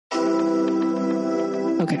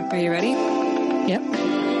Okay. Are you ready? Yep.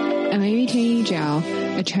 I'm Amy Tianyi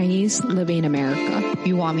Zhao, a Chinese living in America. Do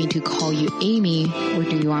you want me to call you Amy or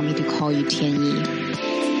do you want me to call you Tianyi?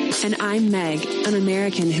 And I'm Meg, an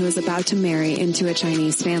American who is about to marry into a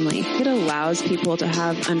Chinese family. It allows people to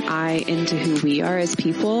have an eye into who we are as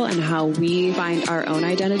people and how we find our own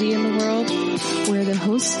identity in the world. We're the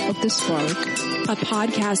hosts of The Spark, a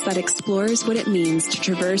podcast that explores what it means to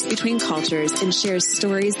traverse between cultures and shares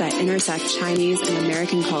stories that intersect Chinese and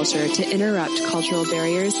American culture to interrupt cultural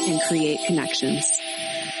barriers and create connections.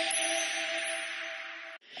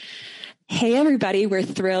 Hey everybody, we're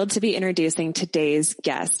thrilled to be introducing today's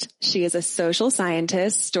guest. She is a social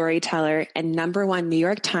scientist, storyteller, and #1 New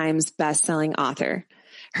York Times bestselling author.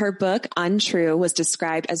 Her book, Untrue, was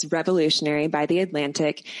described as revolutionary by The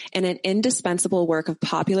Atlantic and an indispensable work of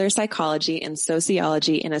popular psychology and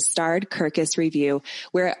sociology in a starred Kirkus review,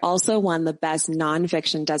 where it also won the Best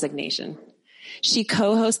Nonfiction designation. She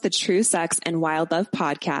co-hosts the True Sex and Wild Love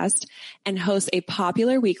podcast and hosts a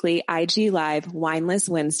popular weekly IG Live Wineless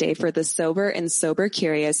Wednesday for the sober and sober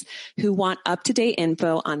curious who want up-to-date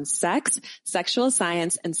info on sex, sexual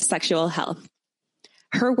science, and sexual health.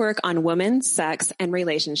 Her work on women, sex, and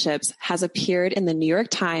relationships has appeared in the New York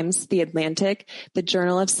Times, The Atlantic, the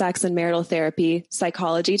Journal of Sex and Marital Therapy,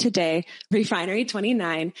 Psychology Today, Refinery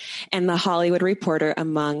 29, and The Hollywood Reporter,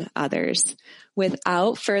 among others.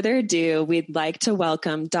 Without further ado, we'd like to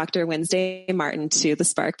welcome Dr. Wednesday Martin to the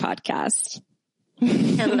Spark podcast.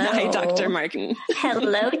 Hello. Hi, Dr. Martin.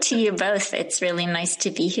 Hello to you both. It's really nice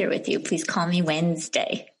to be here with you. Please call me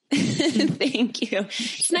Wednesday. Thank you.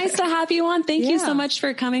 It's nice to have you on. Thank you so much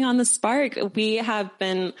for coming on the Spark. We have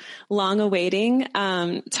been long awaiting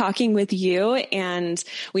talking with you, and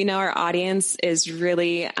we know our audience is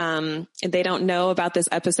really they don't know about this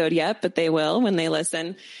episode yet, but they will when they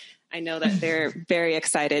listen. I know that they're very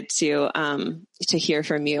excited to hear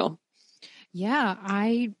from you. Yeah,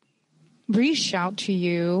 I reached out to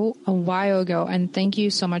you a while ago, and thank you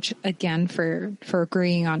so much again for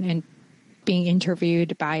agreeing on and being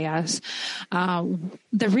interviewed by us.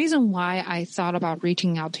 The reason why I thought about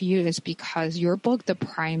reaching out to you is because your book, The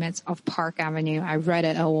Primates of Park Avenue, I read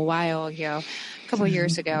it a while ago, a couple of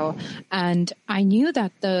years ago, and I knew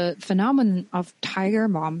that the phenomenon of tiger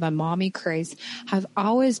mom, the mommy craze, have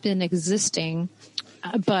always been existing,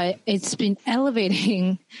 but it's been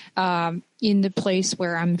elevating in the place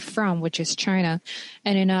where I'm from, which is China.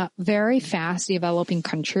 And in a very fast developing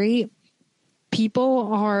country,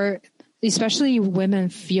 people are, especially women,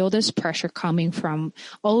 feel this pressure coming from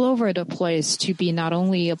all over the place to be not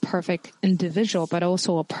only a perfect individual, but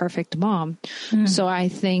also a perfect mom. So I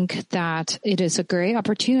think that it is a great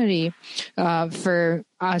opportunity for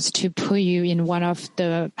us to put you in one of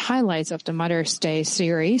the highlights of the Mother's Day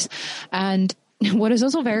series. And what is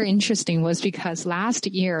also very interesting was because last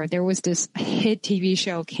year there was this hit TV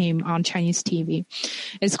show came on Chinese TV.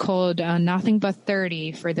 It's called Nothing But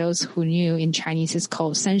 30. For those who knew, in Chinese, it's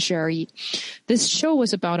called 30. This show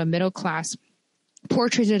was about a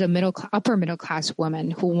portrayed a upper middle class woman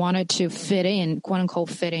who wanted to fit in, quote unquote,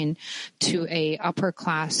 fit in to a upper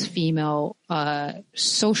class female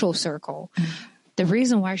social circle. The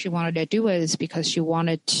reason why she wanted to do it is because she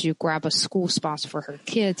wanted to grab a school spot for her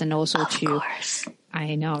kids and also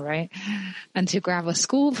I know, right? And to grab a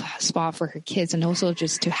school spot for her kids and also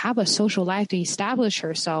just to have a social life, to establish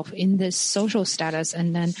herself in this social status.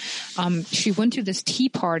 And then she went to this tea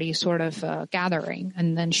party sort of gathering,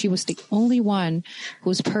 and then she was the only one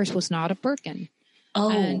whose purse was not a Birkin. Oh,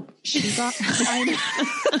 and she got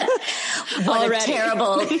what a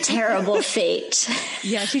terrible, terrible fate.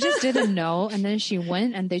 Yeah, she just didn't know. And then she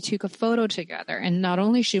went and they took a photo together. And not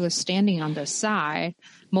only she was standing on the side,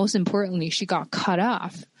 most importantly, she got cut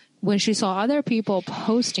off. When she saw other people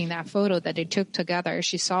posting that photo that they took together,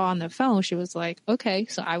 she saw on the phone, she was like, okay,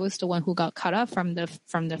 so I was the one who got cut off from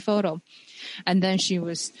the photo. And then she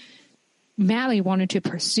was madly wanted to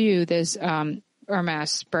pursue this,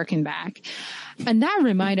 Hermes Birkin bag. And that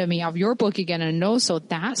reminded me of your book again. And also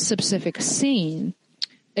that specific scene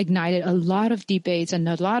ignited a lot of debates and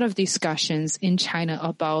a lot of discussions in China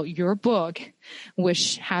about your book,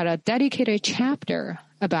 which had a dedicated chapter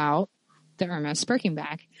about the Hermes Birkin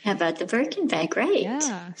bag. About the Birkin bag, right?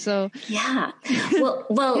 Yeah. So yeah.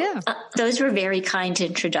 Well, yeah. Those were very kind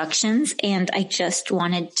introductions, and I just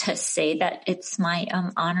wanted to say that it's my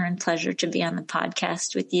honor and pleasure to be on the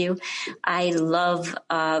podcast with you. I love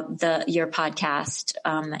your podcast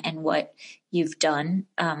and what you've done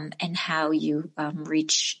and how you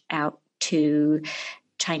reach out to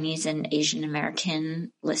Chinese and Asian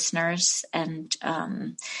American listeners, and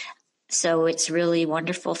so it's really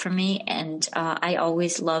wonderful for me. And I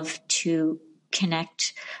always love to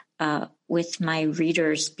connect with my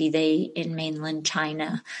readers, be they in mainland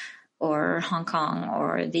China or Hong Kong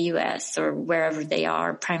or the US or wherever they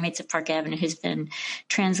are. Primates of Park Avenue has been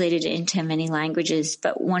translated into many languages.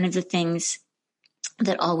 But one of the things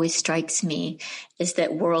that always strikes me is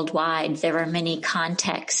that worldwide there are many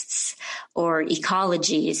contexts or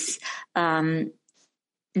ecologies,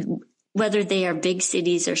 whether they are big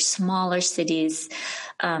cities or smaller cities,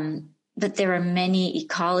 but there are many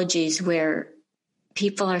ecologies where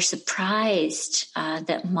people are surprised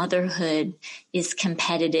that motherhood is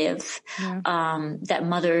competitive, that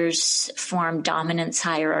mothers form dominance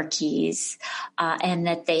hierarchies, and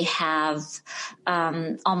that they have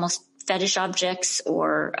almost fetish objects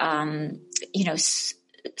or,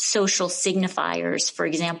 social signifiers, for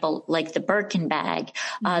example, like the Birkin bag,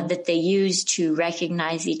 that they use to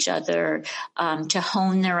recognize each other, to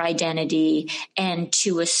hone their identity, and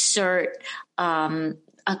to assert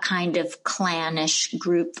a kind of clannish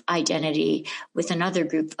group identity with another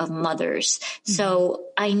group of mothers. Mm-hmm. So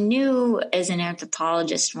I knew as an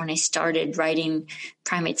anthropologist when I started writing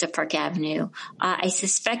Primates of Park Avenue, I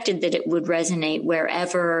suspected that it would resonate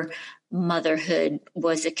wherever motherhood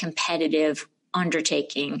was a competitive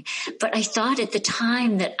undertaking. But I thought at the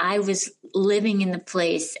time that I was living in the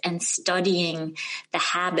place and studying the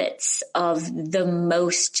habits of the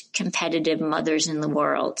most competitive mothers in the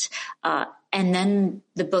world. And then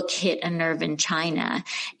the book hit a nerve in China,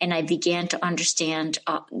 and I began to understand,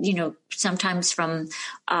 sometimes from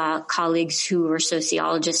colleagues who were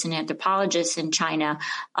sociologists and anthropologists in China,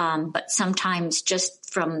 but sometimes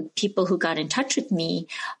just from people who got in touch with me,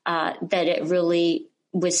 that it really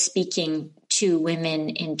was speaking to women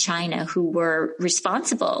in China who were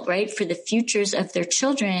responsible, right, for the futures of their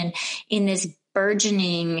children in this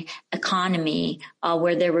burgeoning economy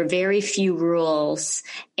where there were very few rules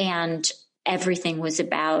and everything was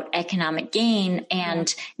about economic gain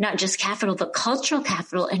and not just capital, but cultural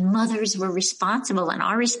capital. And mothers were responsible and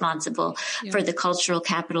are responsible for the cultural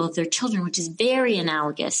capital of their children, which is very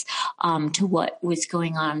analogous to what was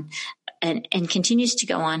going on and continues to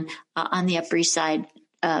go on the Upper East Side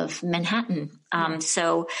of Manhattan.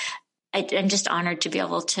 So I'm just honored to be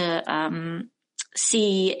able to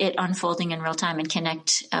see it unfolding in real time and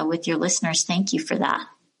connect with your listeners. Thank you for that.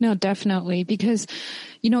 No, definitely. Because,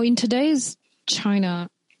 in today's China,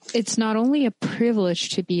 it's not only a privilege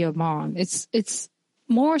to be a mom, it's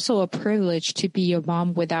more so a privilege to be a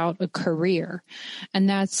mom without a career. And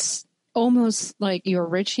that's almost like you're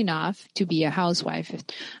rich enough to be a housewife,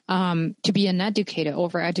 to be an educated,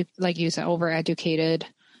 like you said, overeducated,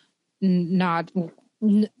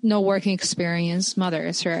 no working experience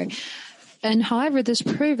mothers, right? And however, this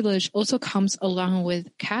privilege also comes along with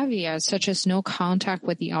caveats such as no contact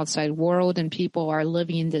with the outside world, and people are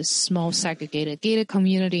living in this small segregated gated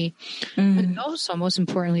community. And also, most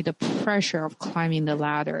importantly, the pressure of climbing the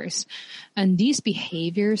ladders. And these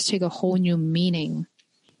behaviors take a whole new meaning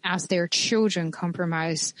as their children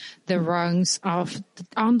compromise the rungs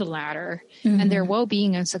on the ladder, and their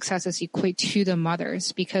well-being and successes equate to the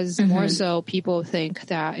mothers, because more so people think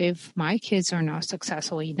that if my kids are not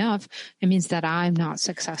successful enough, it means that I'm not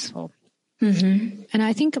successful. And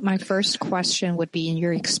I think my first question would be, in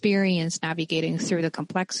your experience navigating through the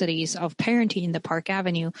complexities of parenting in the Park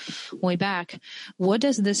Avenue way back, what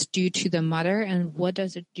does this do to the mother and what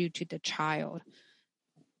does it do to the child?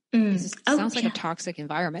 It sounds like a toxic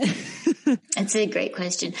environment. That's a great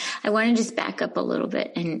question. I want to just back up a little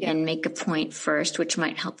bit and make a point first, which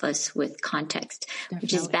might help us with context,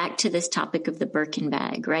 which is back to this topic of the Birkin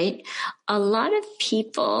bag, right? A lot of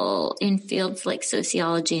people in fields like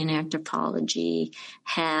sociology and anthropology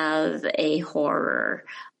have a horror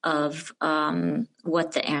of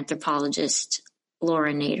what the anthropologist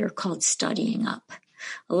Laura Nader called studying up.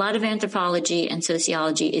 A lot of anthropology and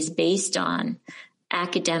sociology is based on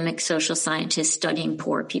academic social scientists studying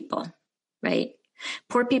poor people, right?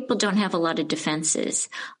 Poor people don't have a lot of defenses.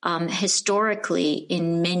 Historically,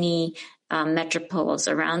 in many metropoles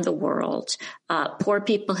around the world, poor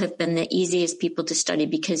people have been the easiest people to study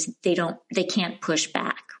because they can't push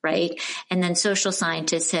back, right? And then social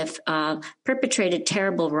scientists have perpetrated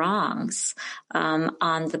terrible wrongs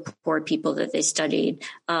on the poor people that they studied,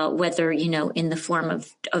 whether, in the form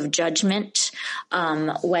of judgment,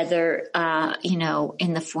 whether,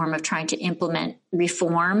 in the form of trying to implement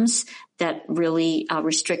reforms that really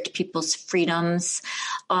restrict people's freedoms.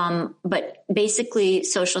 But basically,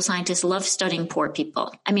 social scientists love studying poor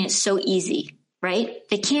people. I mean, it's so easy, right?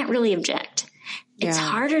 They can't really object. It's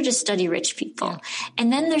harder to study rich people. Yeah.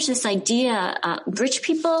 And then there's this idea, rich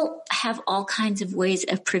people have all kinds of ways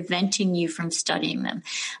of preventing you from studying them.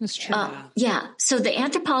 That's true. So the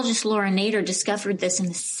anthropologist Laura Nader discovered this in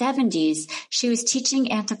the 70s. She was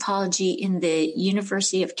teaching anthropology in the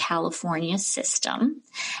University of California system.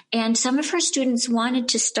 And some of her students wanted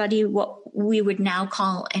to study what we would now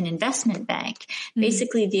call an investment bank,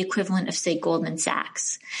 basically the equivalent of, say, Goldman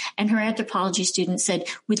Sachs. And her anthropology students said,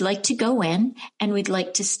 we'd like to go in and we'd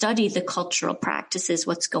like to study the cultural practices,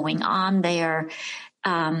 what's going on there.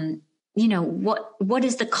 What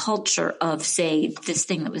is the culture of, say, this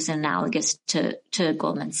thing that was analogous to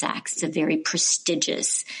Goldman Sachs? It's a very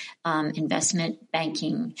prestigious investment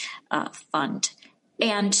banking fund.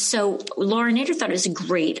 And so Laura Nader thought it was a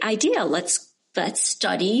great idea. Let's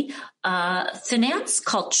study finance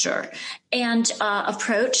culture, and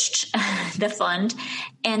approached the fund,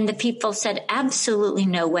 and the people said, absolutely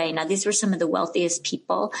no way. Now, these were some of the wealthiest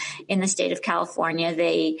people in the state of California.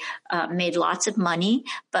 They made lots of money,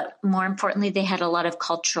 but more importantly, they had a lot of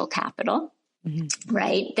cultural capital. Mm-hmm.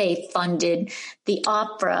 Right? They funded the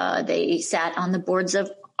opera. They sat on the boards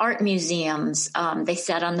of art museums. They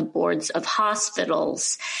sat on the boards of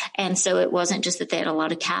hospitals. And so it wasn't just that they had a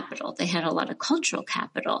lot of capital. They had a lot of cultural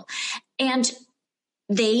capital. And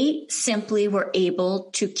they simply were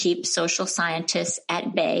able to keep social scientists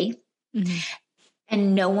at bay. Mm-hmm.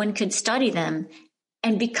 And no one could study them.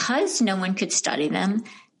 And because no one could study them,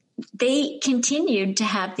 they continued to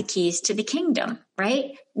have the keys to the kingdom,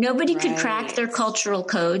 right? Nobody could crack their cultural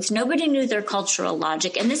codes. Nobody knew their cultural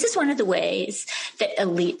logic. And this is one of the ways that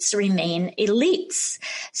elites remain elites.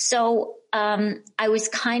 So I was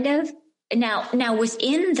kind of now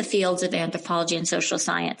within the fields of anthropology and social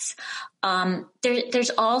science,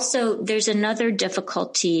 there's another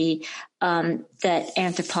difficulty that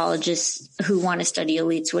anthropologists who want to study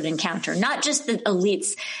elites would encounter. Not just that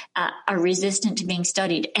elites are resistant to being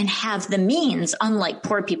studied and have the means, unlike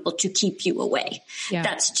poor people, to keep you away. Yeah.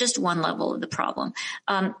 That's just one level of the problem.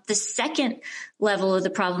 The second level of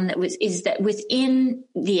the problem is that within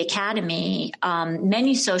the academy,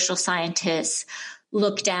 many social scientists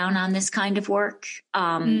look down on this kind of work.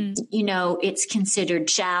 It's considered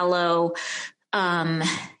shallow.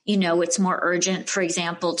 It's more urgent, for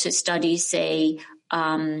example, to study, say,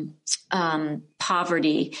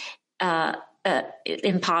 poverty,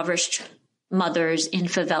 impoverished mothers in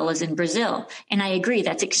favelas in Brazil. And I agree,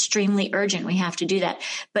 that's extremely urgent. We have to do that.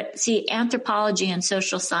 But see, anthropology and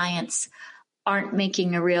social science aren't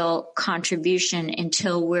making a real contribution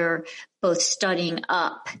until we're both studying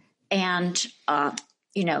up and,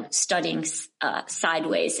 studying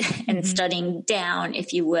sideways and studying down,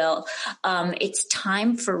 if you will. It's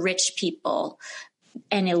time for rich people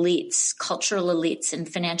and elites, cultural elites and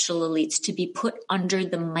financial elites, to be put under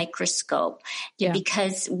the microscope,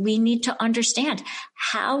 because we need to understand,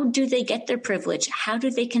 how do they get their privilege? How do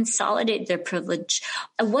they consolidate their privilege?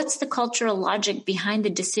 What's the cultural logic behind the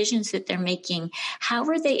decisions that they're making? How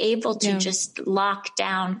are they able to just lock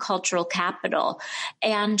down cultural capital?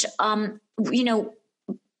 And,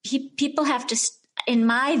 people have to, in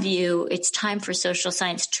my view, it's time for social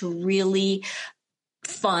science to really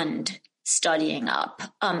fund studying up.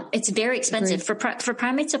 It's very expensive. For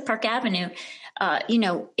primates of Park Avenue.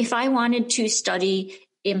 If I wanted to study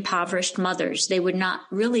impoverished mothers, they would not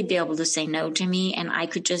really be able to say no to me, and I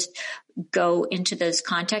could just go into those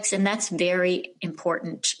contexts. And that's very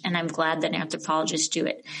important. And I'm glad that anthropologists do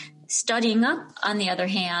it. Studying up, on the other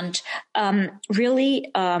hand,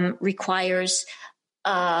 really requires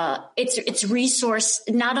it's resource.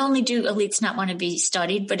 Not only do elites not want to be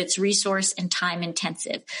studied, but it's resource and time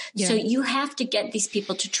intensive. Yeah. So you have to get these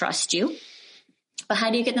people to trust you. But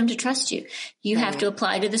how do you get them to trust you? You have to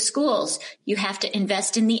apply to the schools. You have to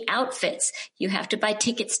invest in the outfits. You have to buy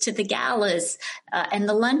tickets to the galas and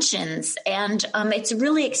the luncheons. And it's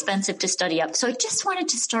really expensive to study up. So I just wanted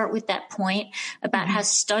to start with that point about how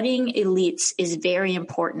studying elites is very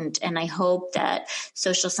important. And I hope that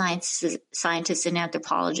social scientists and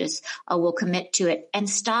anthropologists will commit to it and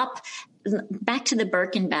stop. Back to the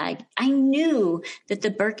Birkin bag. I knew that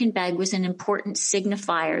the Birkin bag was an important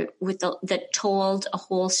signifier that told a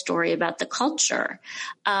whole story about the culture.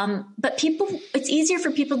 But it's easier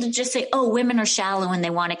for people to just say, oh, women are shallow and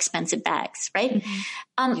they want expensive bags, right?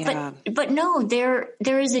 But no, there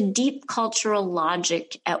is a deep cultural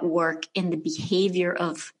logic at work in the behavior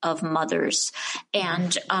of mothers.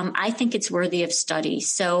 And I think it's worthy of study.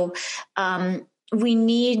 So, we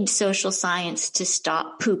need social science to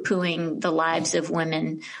stop poo-pooing the lives of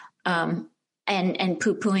women, and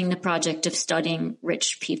poo-pooing the project of studying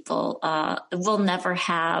rich people. We'll never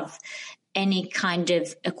have any kind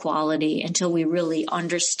of equality until we really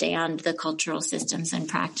understand the cultural systems and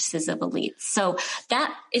practices of elites. So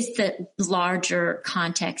that is the larger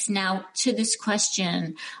context. Now, to this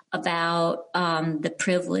question about the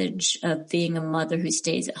privilege of being a mother who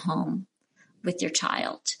stays at home with your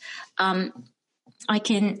child, I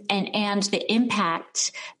can, and the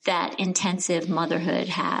impact that intensive motherhood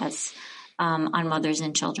has on mothers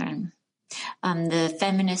and children. The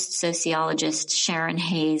feminist sociologist Sharon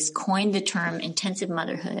Hayes coined the term intensive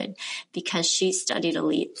motherhood because she studied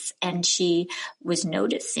elites, and she was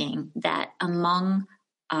noticing that among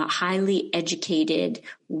highly educated,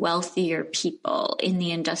 wealthier people in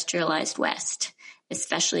the industrialized West,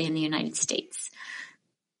 especially in the United States,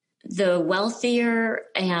 the wealthier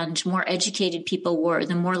and more educated people were,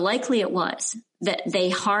 the more likely it was that they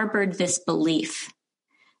harbored this belief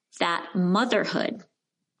that motherhood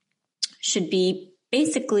should be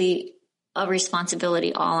basically a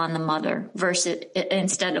responsibility all on the mother versus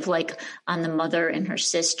instead of like on the mother and her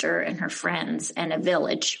sister and her friends and a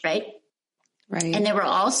village, right? Right. And they were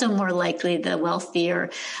also more likely, the wealthier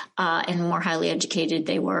and more highly educated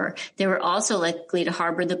they were also likely to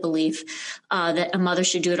harbor the belief that a mother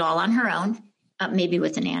should do it all on her own, maybe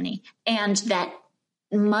with a nanny, and that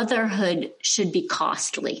motherhood should be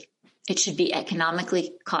costly. It should be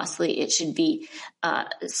economically costly. It should be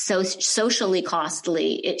socially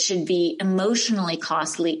costly. It should be emotionally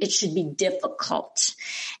costly. It should be difficult.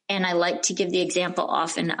 And I like to give the example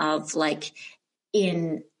often of, like,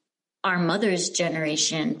 in our mother's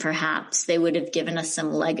generation, perhaps they would have given us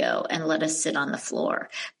some Lego and let us sit on the floor.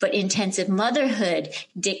 But intensive motherhood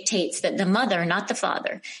dictates that the mother, not the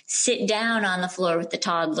father, sit down on the floor with the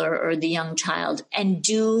toddler or the young child and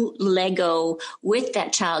do Lego with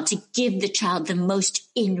that child to give the child the most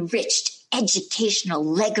enriched educational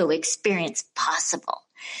Lego experience possible.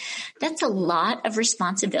 That's a lot of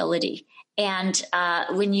responsibility. And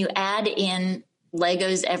when you add in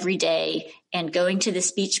Legos every day and going to the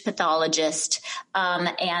speech pathologist,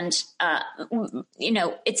 it's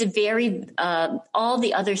a very, all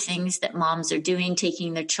the other things that moms are doing,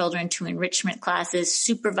 taking their children to enrichment classes,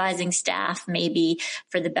 supervising staff, maybe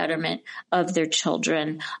for the betterment of their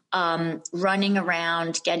children, running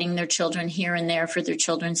around, getting their children here and there for their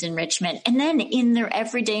children's enrichment. And then in their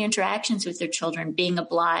everyday interactions with their children, being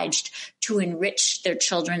obliged to enrich their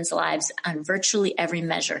children's lives on virtually every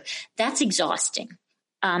measure. That's exhausting.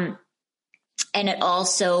 And it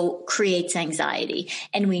also creates anxiety.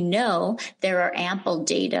 And we know there are ample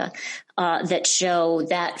data that show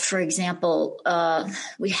that, for example,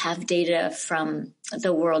 we have data from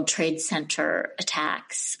the World Trade Center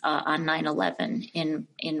attacks on 9/11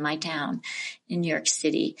 in my town, in New York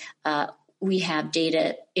City. We have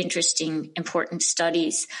data, interesting, important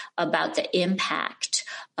studies about the impact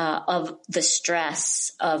of the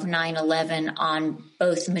stress of 9/11 on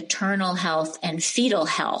both maternal health and fetal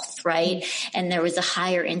health, right? And there was a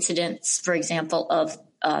higher incidence, for example, of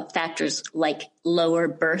factors like lower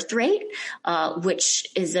birth rate, which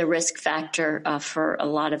is a risk factor for a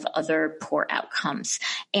lot of other poor outcomes.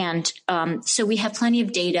 And so we have plenty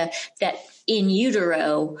of data that in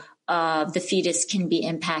utero, the fetus can be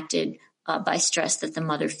impacted by stress that the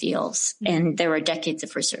mother feels. And there are decades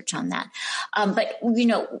of research on that. But,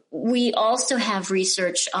 we also have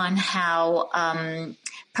research on how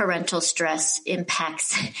parental stress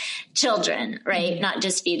impacts children, right? Mm-hmm. Not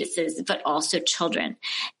just fetuses, but also children.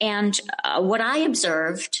 And what I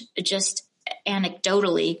observed, just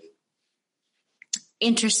anecdotally,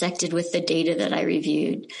 intersected with the data that I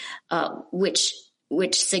reviewed, which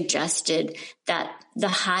suggested that the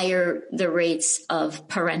higher the rates of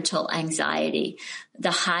parental anxiety, the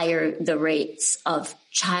higher the rates of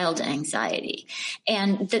child anxiety,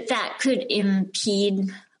 and that could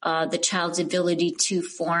impede the child's ability to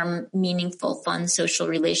form meaningful, fun social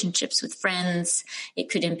relationships with friends. It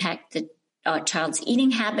could impact the child's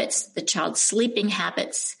eating habits, the child's sleeping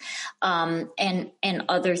habits, and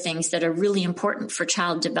other things that are really important for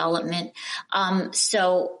child development.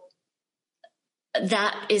 So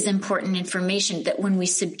that is important information, that when we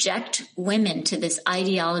subject women to this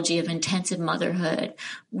ideology of intensive motherhood,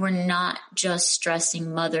 we're not just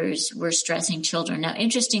stressing mothers, we're stressing children. Now,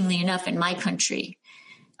 interestingly enough, in my country,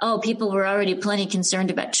 people were already plenty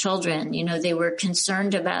concerned about children. They were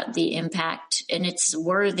concerned about the impact, and it's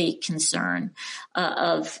worthy concern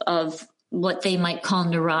of what they might call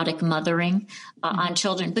neurotic mothering on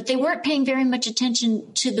children. But they weren't paying very much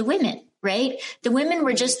attention to the women. Right? The women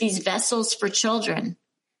were just these vessels for children,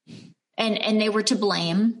 and they were to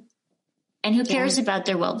blame. And who cares about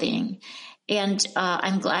their well-being? And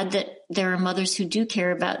I'm glad that there are mothers who do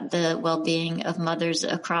care about the well-being of mothers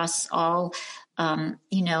across all,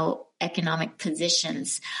 economic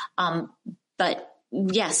positions. But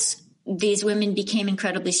yes, these women became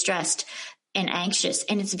incredibly stressed and anxious,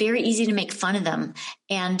 and it's very easy to make fun of them.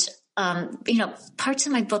 And, parts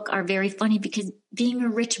of my book are very funny because being a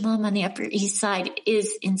rich mom on the Upper East Side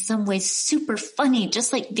is in some ways super funny,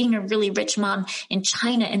 just like being a really rich mom in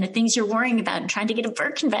China and the things you're worrying about and trying to get a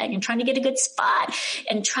Birkin bag and trying to get a good spot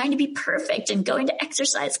and trying to be perfect and going to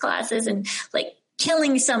exercise classes and like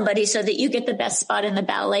killing somebody so that you get the best spot in the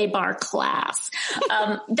ballet bar class.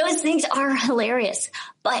 Those things are hilarious,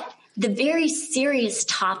 but the very serious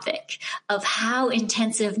topic of how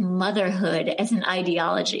intensive motherhood as an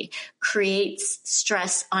ideology creates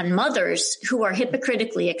stress on mothers who are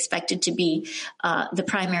hypocritically expected to be the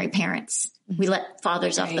primary parents. We let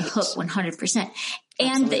fathers off the hook 100%.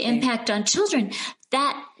 And the impact on children,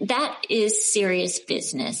 that is serious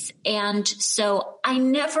business. And so I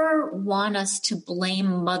never want us to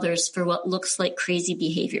blame mothers for what looks like crazy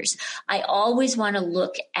behaviors. I always want to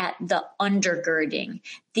look at the undergirding,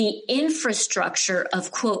 the infrastructure of,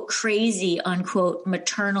 quote, crazy, unquote,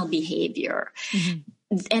 maternal behavior. Mm-hmm.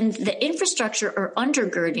 And the infrastructure or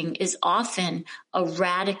undergirding is often a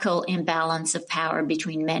radical imbalance of power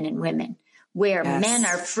between men and women, where men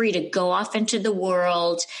are free to go off into the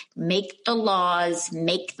world, make the laws,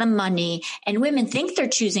 make the money, and women think they're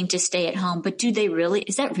choosing to stay at home. But do they really?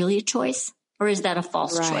 Is that really a choice, or is that a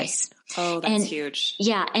false choice? Oh, that's huge.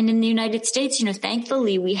 Yeah. And in the United States,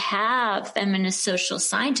 thankfully we have feminist social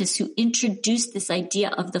scientists who introduced this idea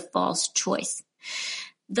of the false choice.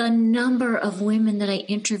 The number of women that I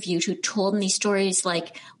interviewed who told me stories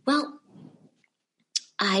like, well,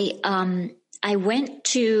 I went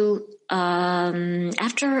to,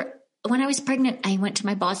 after when I was pregnant, I went to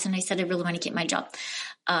my boss and I said, I really want to get my job.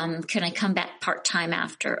 Can I come back part-time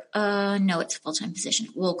after? No, it's a full-time position.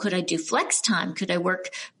 Well, could I do flex time? Could I work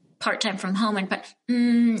part-time from home?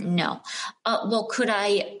 No. Well, could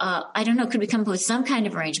I don't know, could we come up with some kind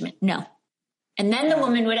of arrangement? No. And then the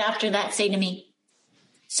woman would after that say to me,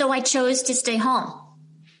 so I chose to stay home.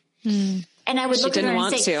 And I would look at her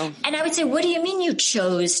and say, and I would say, what do you mean you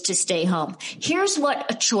chose to stay home? Here's what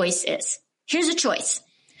a choice is. Here's a choice.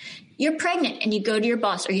 You're pregnant and you go to your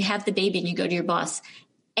boss, or you have the baby and you go to your boss,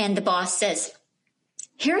 and the boss says,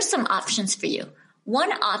 here are some options for you.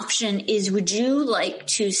 One option is, would you like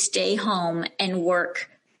to stay home and work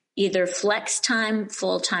either flex time,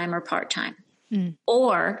 full time, or part time?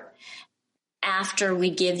 Or after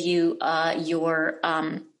we give you your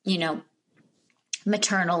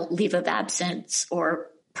maternal leave of absence or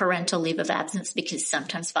parental leave of absence, because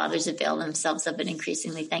sometimes fathers avail themselves of it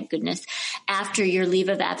increasingly, thank goodness. After your leave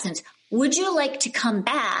of absence, would you like to come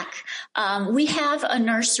back? We have a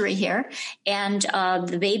nursery here, and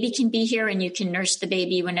the baby can be here, and you can nurse the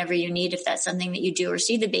baby whenever you need, if that's something that you do, or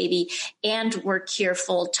see the baby and work here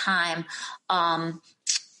full time.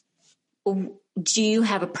 Do you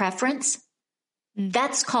have a preference?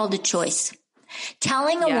 That's called a choice.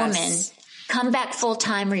 Telling a woman, come back full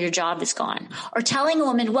time or your job is gone. Or telling a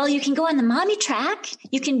woman, well, you can go on the mommy track.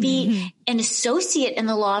 You can be an associate in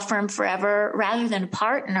the law firm forever rather than a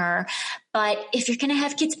partner. But if you're going to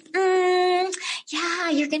have kids,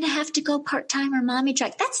 you're going to have to go part-time or mommy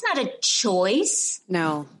track. That's not a choice.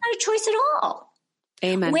 No. Not a choice at all.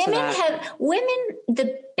 Amen to that.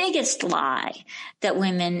 The biggest lie that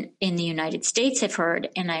women in the United States have heard,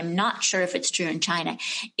 and I'm not sure if it's true in China,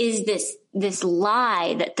 is this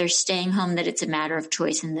lie that they're staying home, that it's a matter of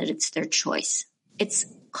choice and that it's their choice. It's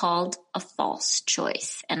called a false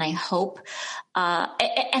choice. And I hope,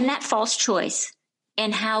 and that false choice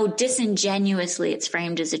and how disingenuously it's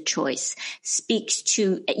framed as a choice speaks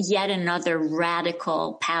to yet another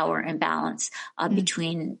radical power imbalance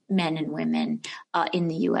between men and women in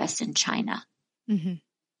the U.S. and China.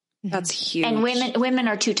 That's huge. And women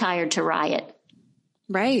are too tired to riot.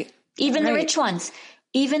 Right. Even the rich ones,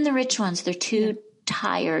 they're too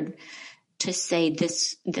tired to say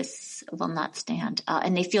this will not stand.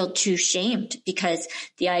 And they feel too shamed because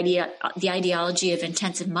the ideology of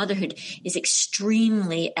intensive motherhood is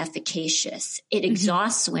extremely efficacious. It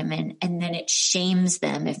exhausts women, and then it shames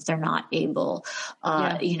them if they're not able,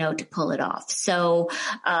 to pull it off. So,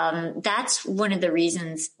 that's one of the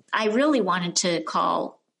reasons I really wanted to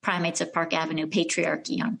call Primates of Park Avenue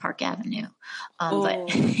patriarchy on Park Avenue. But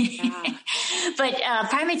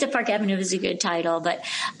Primates of Park Avenue is a good title. But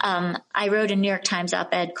I wrote a New York Times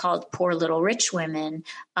op-ed called Poor Little Rich Women.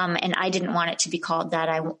 And I didn't want it to be called that.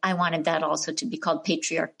 I wanted that also to be called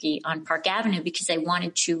Patriarchy on Park Avenue, because I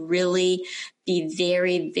wanted to really be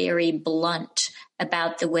very, very blunt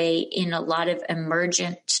about the way in a lot of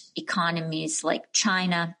emergent economies like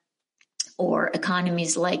China, or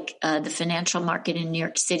economies like the financial market in New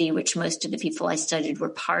York City, which most of the people I studied were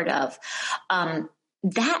part of,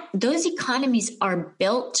 that those economies are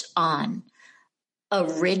built on a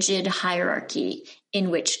rigid hierarchy in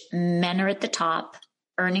which men are at the top,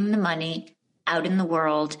 earning the money out in the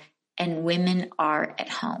world, and women are at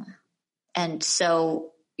home. And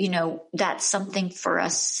so, that's something for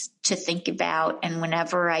us to think about. And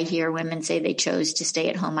whenever I hear women say they chose to stay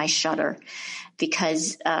at home, I shudder,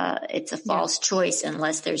 because it's a false choice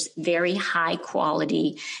unless there's very high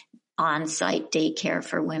quality on-site daycare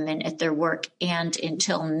for women at their work, and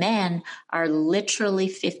until men are literally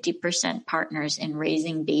 50% partners in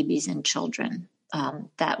raising babies and children,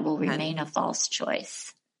 that will remain a false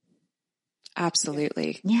choice.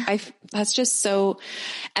 Absolutely. Yeah. That's just so,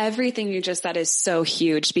 everything you just said is so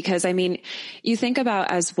huge, because you think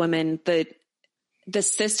about, as women, the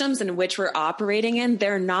systems in which we're operating in,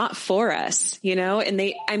 they're not for us,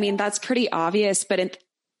 and that's pretty obvious, but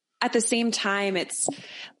at the same time, it's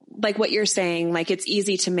like what you're saying, like it's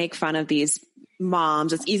easy to make fun of these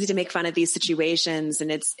moms. It's easy to make fun of these situations,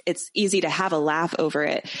 and it's easy to have a laugh over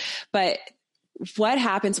it. But what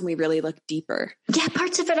happens when we really look deeper? Yeah,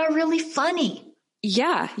 parts of it are really funny.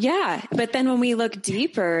 Yeah. But then when we look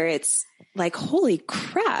deeper, it's like, holy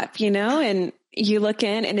crap, and you look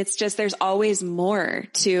in and it's just, there's always more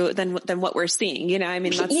than what we're seeing,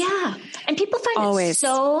 that's. Yeah. And people find it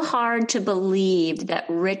so hard to believe that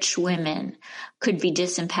rich women could be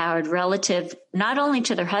disempowered relative, not only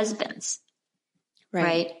to their husbands,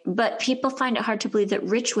 right? But people find it hard to believe that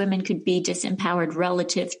rich women could be disempowered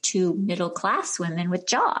relative to middle class women with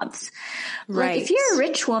jobs. Right. Like if you're a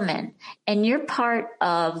rich woman and you're part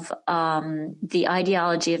of the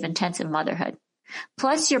ideology of intensive motherhood,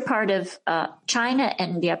 plus you're part of China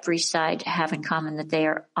and the Upper East Side have in common that they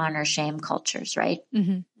are honor shame cultures, right?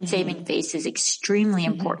 Mm-hmm. Saving face is extremely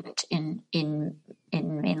important in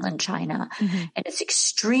mainland China. Mm-hmm. And it's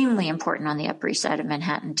extremely important on the Upper East Side of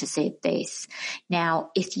Manhattan to save face.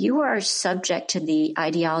 Now, if you are subject to the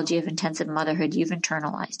ideology of intensive motherhood, you've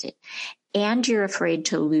internalized it, and you're afraid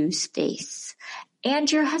to lose face,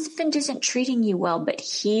 and your husband isn't treating you well, but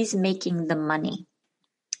he's making the money,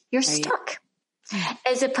 you're stuck.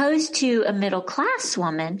 As opposed to a middle class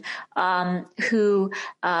woman who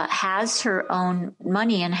has her own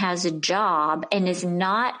money and has a job and is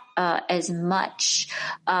not as much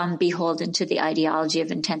beholden to the ideology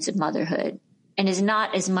of intensive motherhood, and is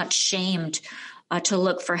not as much shamed to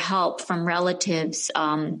look for help from relatives,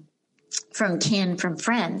 from kin, from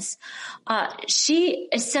friends.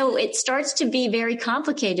 So it starts to be very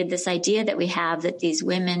complicated, this idea that we have that these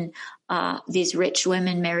women, these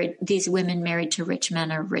women married to rich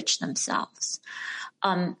men are rich themselves.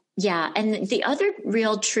 And the other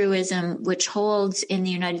real truism which holds in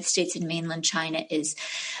the United States and mainland China is,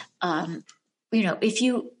 if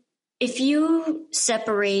you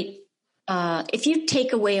separate, if you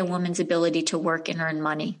take away a woman's ability to work and earn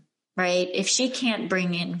money, right? If she can't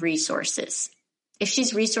bring in resources, if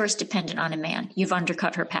she's resource dependent on a man, you've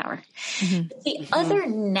undercut her power. Mm-hmm. The other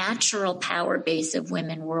natural power base of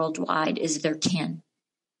women worldwide is their kin.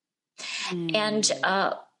 And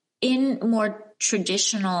in more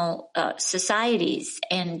traditional societies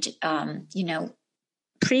and,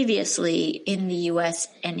 previously in the U.S.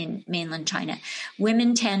 and in mainland China,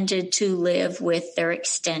 women tended to live with their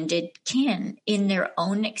extended kin in their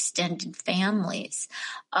own extended families.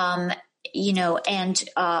 When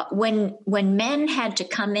men had to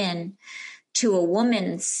come in to a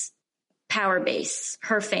woman's power base,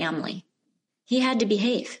 her family, he had to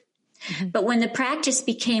behave. Mm-hmm. But when the practice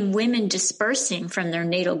became women dispersing from their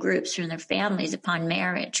natal groups, from their families upon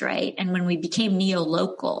marriage, right? And when we became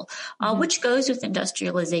neo-local, which goes with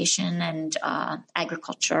industrialization and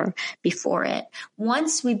agriculture before it,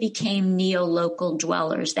 once we became neo-local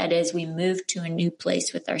dwellers, that is, we moved to a new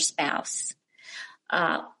place with our spouse,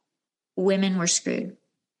 women were screwed.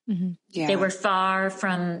 Mm-hmm. Yeah. They were far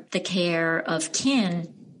from the care of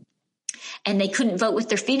kin, and they couldn't vote with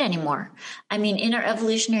their feet anymore. I mean, in our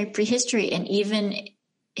evolutionary prehistory and even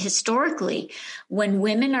historically, when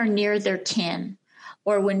women are near their kin,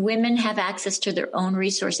 or when women have access to their own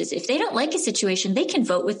resources, if they don't like a situation, they can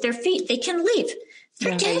vote with their feet. They can leave.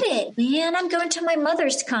 Forget it, man. I'm going to my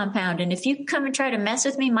mother's compound. And if you come and try to mess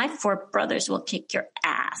with me, my 4 brothers will kick your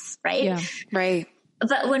ass, right? Yeah, right.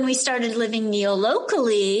 But when we started living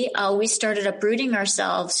neo-locally, we started uprooting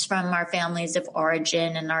ourselves from our families of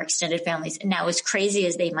origin and our extended families. And now, as crazy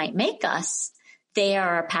as they might make us, They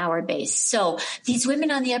are a power base. So these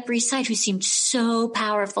women on the Upper East Side who seemed so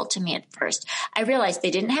powerful to me at first, I realized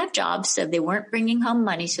they didn't have jobs, so they weren't bringing home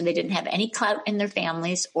money, so they didn't have any clout in their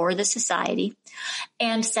families or the society.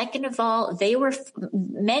 And second of all,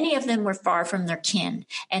 many of them were far from their kin.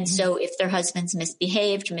 And so if their husbands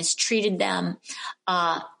misbehaved, mistreated them,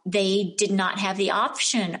 they did not have the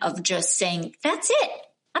option of just saying, that's it.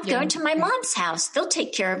 I'm going to my mom's house. They'll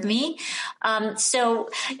take care of me. So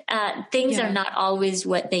things are not always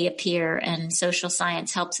what they appear, and social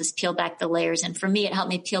science helps us peel back the layers. And for me, it helped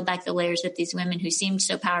me peel back the layers of these women who seemed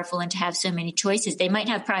so powerful and to have so many choices. They might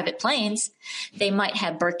have private planes. They might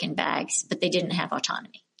have Birkin bags, but they didn't have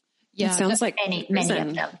autonomy. Yeah. It sounds like many of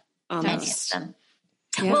them. Almost. Many of them.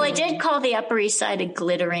 Yeah. Well, I did call the Upper East Side a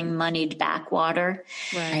glittering, moneyed backwater.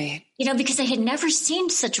 Right. Because I had never seen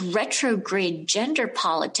such retrograde gender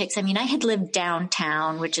politics. I mean, I had lived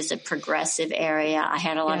downtown, which is a progressive area. I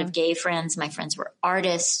had a lot of gay friends. My friends were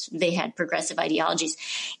artists. They had progressive ideologies.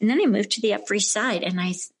 And then I moved to the Upper East Side, and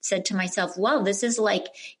I said to myself, well, this is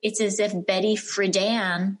it's as if Betty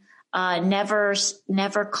Friedan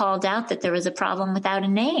never called out that there was a problem without a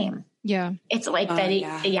name. Yeah. It's like Betty.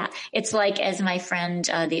 Yeah. It's like, as my friend,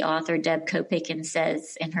 the author Deb Kopickin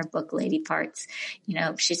says in her book, Lady Parts,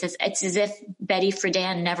 she says, it's as if Betty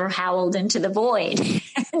Friedan never howled into the void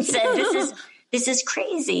and said, this is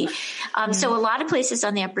crazy. So a lot of places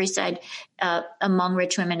on the Upper East Side, among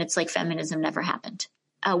rich women, it's like feminism never happened.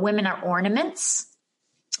 Women are ornaments.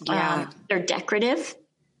 Yeah. They're decorative.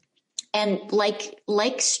 And like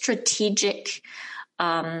strategic,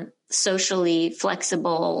 socially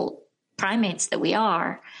flexible primates that we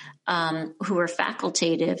are, who are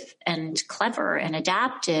facultative and clever and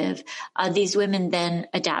adaptive, these women then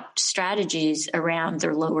adapt strategies around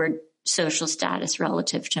their lowered social status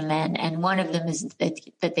relative to men. And one of them is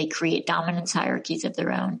that they create dominance hierarchies of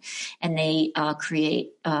their own, and they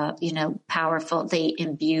create, powerful, they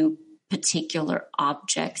imbue particular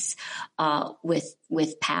objects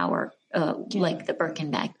with power, like the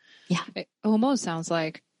Birkin bag. Yeah. It almost sounds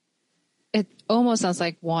like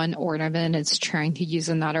one ornament is trying to use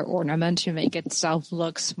another ornament to make itself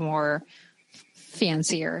looks more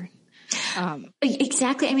fancier.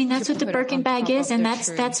 Exactly. I mean, that's what the Birkin bag is. And that's,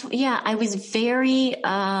 I was very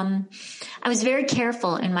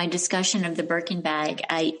careful in my discussion of the Birkin bag.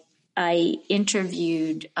 I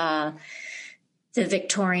interviewed, the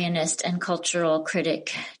Victorianist and cultural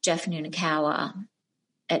critic, Jeff Nunakawa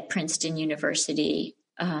at Princeton University,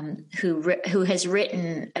 who has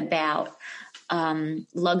written about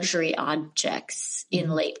luxury objects in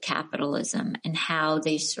late capitalism and how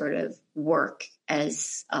they sort of work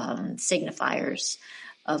as signifiers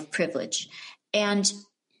of privilege. And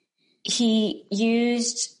he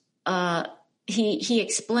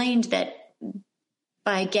explained that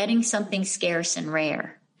by getting something scarce and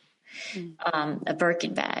rare, a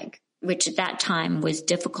Birkin bag, which at that time was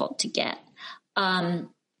difficult to get,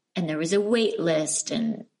 and there was a wait list,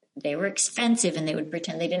 and they were expensive, and they would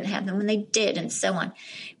pretend they didn't have them when they did, and so on.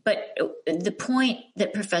 But the point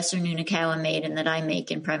that Professor Nunakawa made, and that I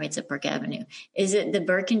make in Primates at Park Avenue, is that the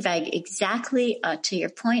Birkin bag, exactly to your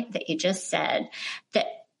point that you just said, that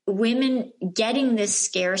women getting this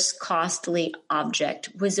scarce, costly object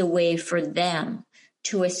was a way for them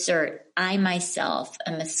to assert, I myself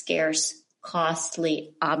am a scarce,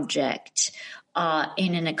 costly object,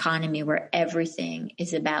 in an economy where everything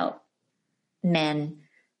is about men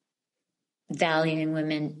valuing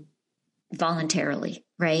women voluntarily,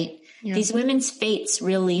 right? Yeah. These women's fates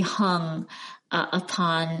really hung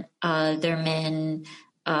upon their men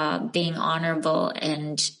being honorable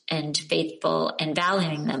and faithful and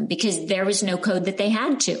valuing them, because there was no code that they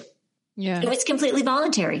had to. Yeah. It was completely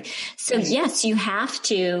voluntary. So yes, you have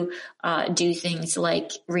to do things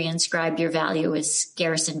like reinscribe your value as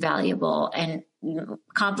scarce and valuable. And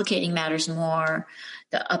complicating matters more,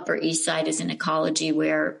 the Upper East Side is an ecology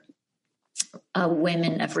where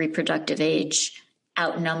women of reproductive age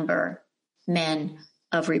outnumber men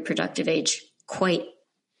of reproductive age quite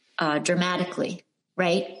dramatically,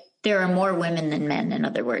 right? There are more women than men, in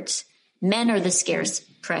other words. Men are the scarce,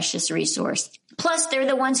 precious resource. Plus, they're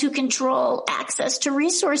the ones who control access to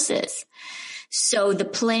resources. So the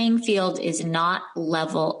playing field is not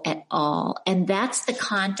level at all. And that's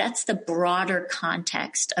the broader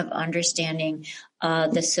context of understanding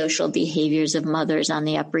the social behaviors of mothers on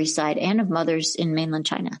the Upper East Side and of mothers in mainland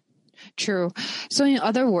China. True. So in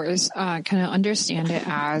other words, kind of understand it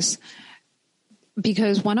as,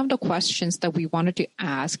 because one of the questions that we wanted to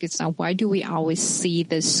ask is why do we always see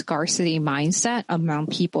this scarcity mindset among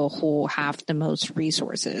people who have the most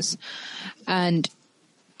resources? And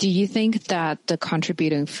Do you think that the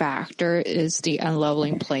contributing factor is the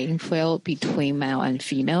unleveling playing field between male and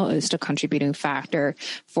female is the contributing factor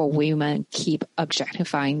for women keep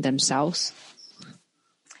objectifying themselves?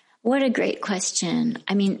 What a great question.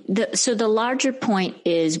 I mean, so the larger point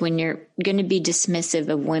is when you're going to be dismissive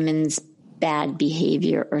of women's bad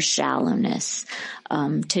behavior or shallowness,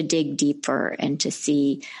 to dig deeper and to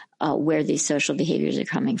see where these social behaviors are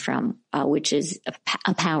coming from, which is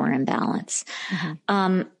a power imbalance.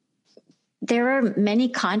 Mm-hmm. There are many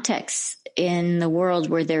contexts in the world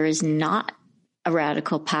where there is not a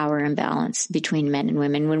radical power imbalance between men and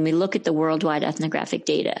women. When we look at the worldwide ethnographic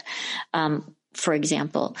data, for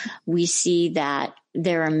example, we see that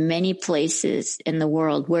there are many places in the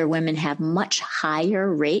world where women have much higher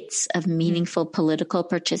rates of meaningful political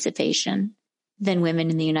participation than women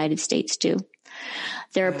in the United States do.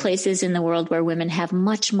 There are places in the world where women have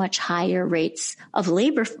much, much higher rates of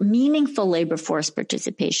meaningful labor force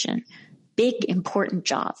participation, big, important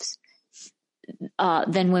jobs,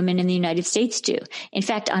 than women in the United States do. In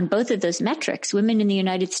fact, on both of those metrics, women in the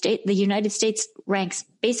United States ranks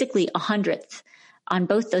basically 100th on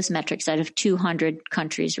both those metrics out of 200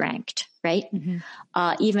 countries ranked, right?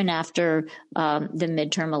 Mm-hmm. Even after the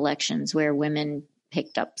midterm elections where women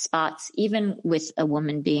picked up spots, even with a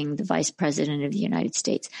woman being the vice president of the United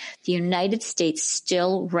States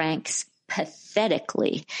still ranks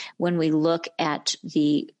pathetically when we look at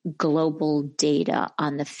the global data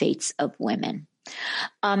on the fates of women.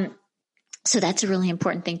 So that's a really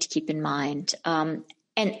important thing to keep in mind. And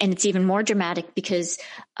it's even more dramatic because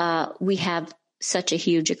we have such a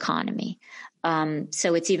huge economy.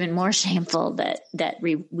 So it's even more shameful that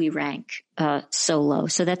we rank so low.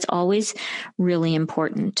 So that's always really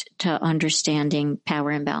important to understanding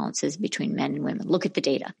power imbalances between men and women. Look at the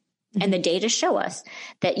data. Mm-hmm. And the data show us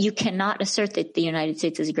that you cannot assert that the United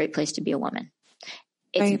States is a great place to be a woman.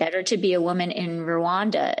 It's right. Better to be a woman in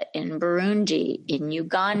Rwanda, in Burundi, in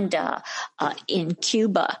Uganda, in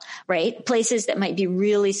Cuba, right? Places that might be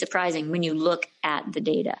really surprising when you look at the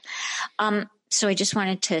data. So I just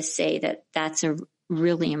wanted to say that that's a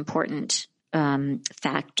really important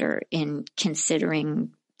factor in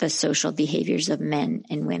considering the social behaviors of men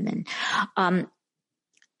and women.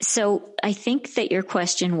 So I think that your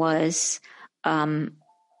question was,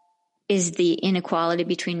 is the inequality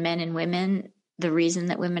between men and women the reason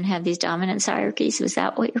that women have these dominance hierarchies? Was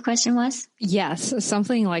that what your question was? Yes,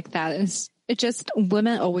 something like that. It just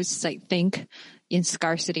women always think in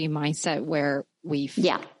scarcity mindset where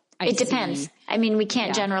it depends. I mean, we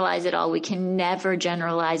can't generalize at all. We can never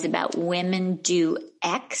generalize about women do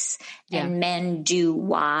X and men do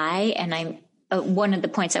Y. And one of the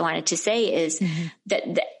points I wanted to say is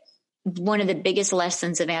that one of the biggest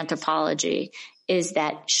lessons of anthropology is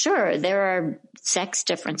that, sure, there are sex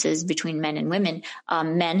differences between men and women.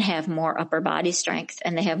 Men have more upper body strength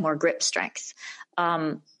and they have more grip strength.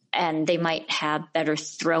 And they might have better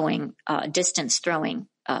distance throwing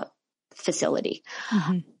facility.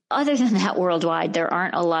 Mm-hmm. Other than that, worldwide, there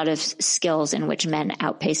aren't a lot of skills in which men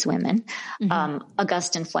outpace women. Mm-hmm.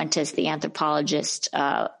 Augustin Fuentes, the anthropologist,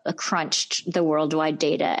 crunched the worldwide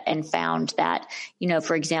data and found that,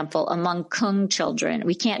 for example, among Kung children,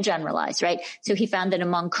 we can't generalize, right? So he found that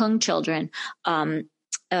among Kung children,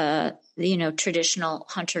 traditional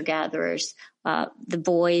hunter-gatherers, the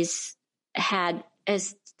boys had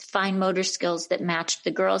as fine motor skills that matched the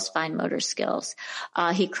girls' fine motor skills.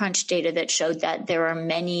 He crunched data that showed that there are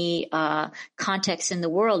many contexts in the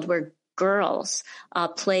world where girls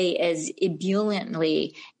play as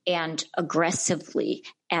ebulliently and aggressively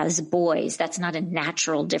as boys. That's not a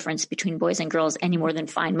natural difference between boys and girls any more than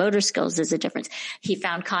fine motor skills is a difference. He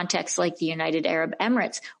found contexts like the United Arab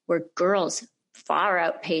Emirates where girls far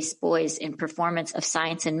outpace boys in performance of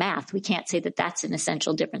science and math. We can't say that that's an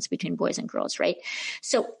essential difference between boys and girls, right?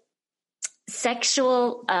 So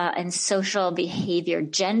sexual and social behavior,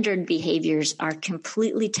 gendered behaviors are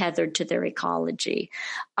completely tethered to their ecology.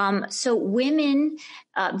 So women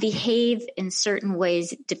behave in certain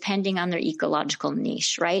ways depending on their ecological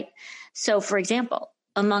niche, right? So, for example,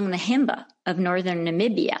 among the Himba of northern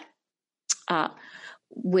Namibia,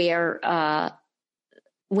 where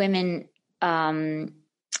women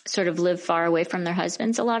sort of live far away from their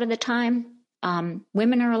husbands a lot of the time,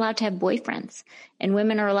 women are allowed to have boyfriends, and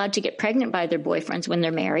women are allowed to get pregnant by their boyfriends when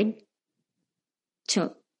they're married,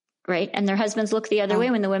 right? And their husbands look the other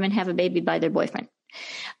way when the women have a baby by their boyfriend.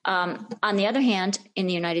 On the other hand, in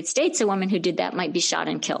the United States, a woman who did that might be shot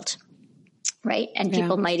and killed, right? And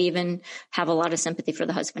people might even have a lot of sympathy for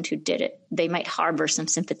the husband who did it. They might harbor some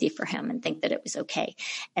sympathy for him and think that it was okay.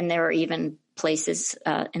 And there are even places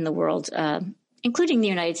in the world, including the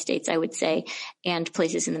United States, I would say, and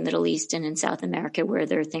places in the Middle East and in South America where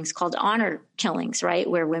there are things called honor killings, right?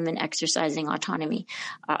 Where women exercising autonomy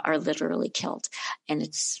are literally killed. And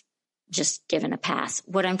it's just given a pass.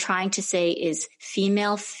 What I'm trying to say is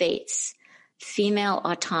female fates, female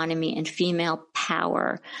autonomy, and female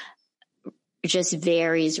power just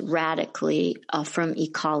varies radically from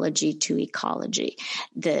ecology to ecology.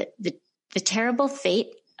 The terrible fate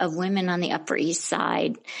of women on the Upper East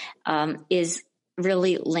Side is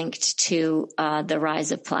really linked to the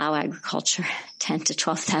rise of plow agriculture 10 to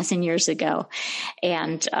 12,000 years ago,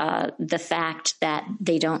 and the fact that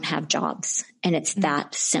they don't have jobs. And it's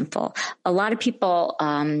that simple. A lot of people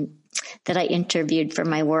that I interviewed for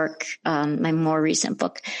my work, my more recent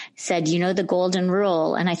book, said, the golden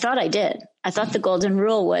rule. And I thought I did. I thought the golden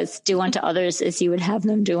rule was do unto others as you would have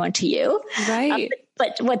them do unto you. Right.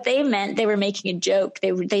 But what they meant, they were making a joke.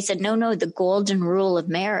 They said, no, the golden rule of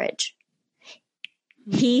marriage.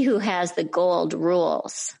 He who has the gold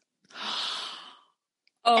rules.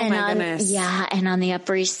 Oh, my goodness. Yeah. And on the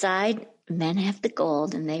Upper East Side, men have the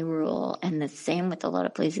gold and they rule. And the same with a lot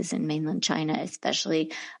of places in mainland China,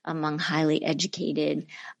 especially among highly educated,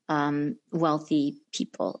 wealthy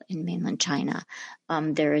people in mainland China.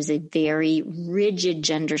 There is a very rigid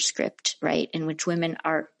gender script, right, in which women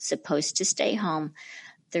are supposed to stay home.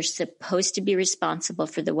 They're supposed to be responsible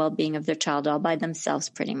for the well-being of their child all by themselves,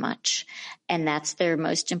 pretty much. And that's their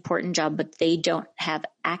most important job, but they don't have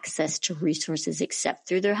access to resources except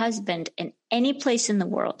through their husband. And any place in the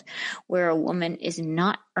world where a woman is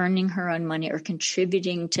not earning her own money or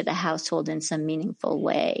contributing to the household in some meaningful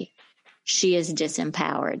way, she is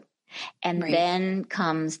disempowered. And then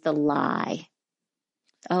comes the lie.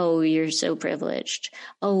 Oh, you're so privileged.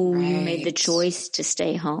 Oh, you made the choice to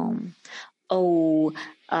stay home. Oh,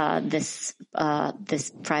 this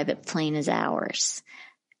private plane is ours.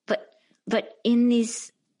 But in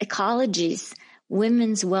these ecologies,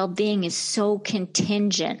 women's well-being is so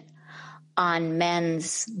contingent on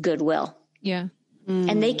men's goodwill. Yeah.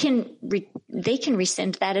 And they can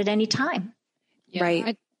rescind that at any time. Yeah,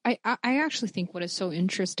 right. I actually think what is so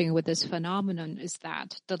interesting with this phenomenon is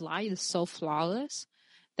that the lie is so flawless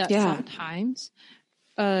that sometimes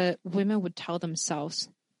women would tell themselves,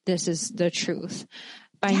 this is the truth.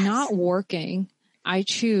 By not working, I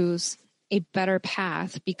choose a better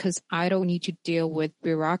path because I don't need to deal with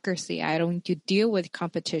bureaucracy. I don't need to deal with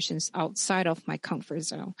competitions outside of my comfort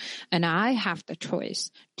zone. And I have the choice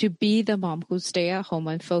to be the mom who stay at home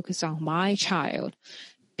and focus on my child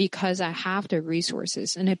because I have the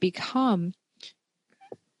resources. And it become,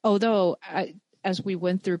 although as we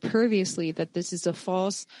went through previously, that this is a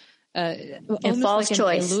false choice.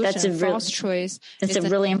 That's a false choice. That's a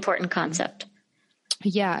really important concept.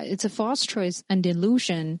 Yeah, it's a false choice and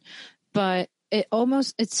illusion, but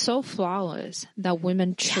it's so flawless that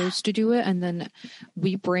women choose to do it, and then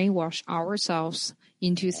we brainwash ourselves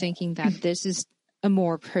into thinking that this is a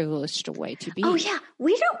more privileged way to be. Oh yeah,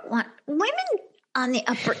 we don't want women on the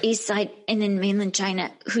Upper East Side and in mainland China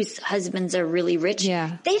whose husbands are really rich.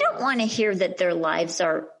 Yeah, they don't want to hear that their lives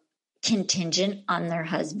are contingent on their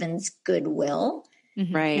husband's goodwill.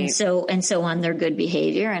 Right. And so on their good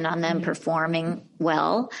behavior and on them performing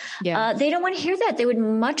well. Yeah. They don't want to hear that. They would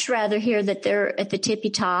much rather hear that they're at the tippy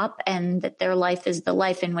top and that their life is the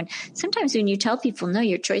life. And sometimes when you tell people, no,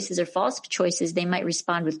 your choices are false choices, they might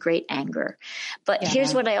respond with great anger. But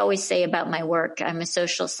here's what I always say about my work. I'm a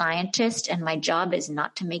social scientist and my job is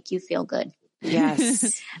not to make you feel good.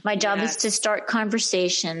 Yes. My job is to start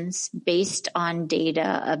conversations based on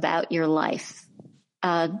data about your life.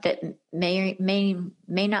 That may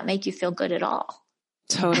not make you feel good at all.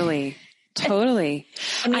 Totally. I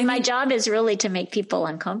mean, my job is really to make people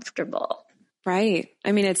uncomfortable. Right.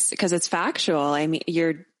 I mean, it's because it's factual. I mean,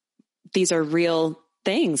 these are real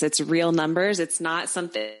things. It's real numbers. It's not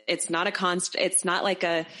something, it's not it's not like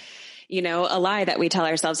a lie that we tell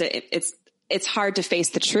ourselves. It's hard to face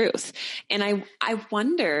the truth. And I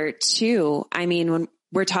wonder too, I mean, when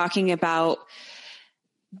we're talking about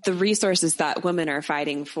the resources that women are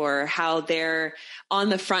fighting for, how they're on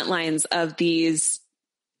the front lines of these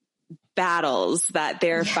battles that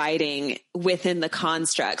they're fighting within the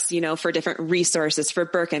constructs, for different resources, for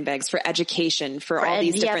Birkenbags, for education, for all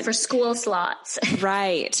these different, for school slots.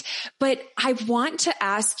 Right. But I want to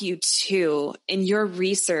ask you too, in your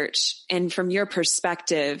research and from your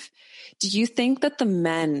perspective, do you think that the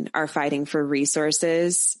men are fighting for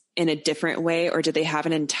resources in a different way, or do they have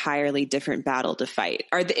an entirely different battle to fight?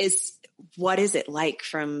 What is it like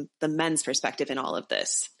from the men's perspective in all of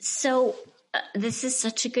this? So this is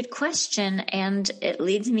such a good question. And it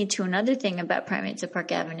leads me to another thing about primates at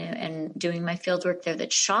Park Avenue and doing my field work there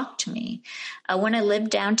that shocked me. When I lived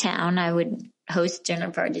downtown, I would host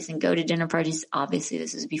dinner parties and go to dinner parties. Obviously,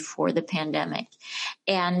 this was before the pandemic.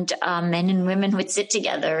 And men and women would sit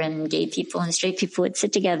together, and gay people and straight people would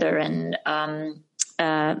sit together and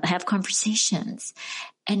have conversations.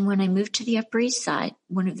 And when I moved to the Upper East Side,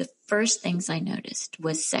 one of the first things I noticed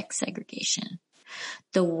was sex segregation.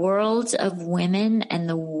 The worlds of women and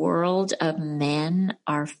the world of men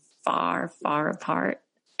are far, far apart.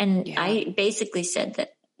 And I basically said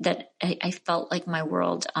that I felt like my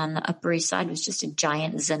world on the Upper East Side was just a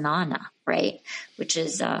giant zanana, right? Which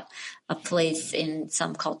is a place in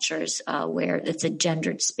some cultures where it's a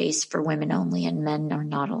gendered space for women only, and men are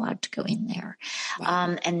not allowed to go in there.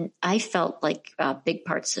 Wow. And I felt like big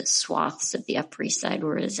parts of swaths of the Upper East Side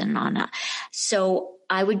were a zanana. So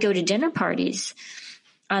I would go to dinner parties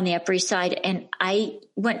on the Upper East Side, and I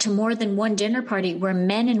went to more than one dinner party where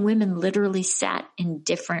men and women literally sat in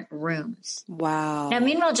different rooms. Wow. Now,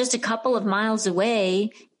 meanwhile, just a couple of miles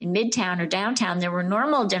away in Midtown or downtown, there were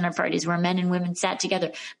normal dinner parties where men and women sat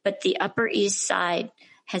together. But the Upper East Side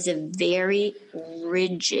has a very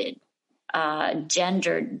rigid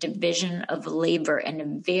gendered division of labor and a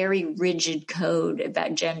very rigid code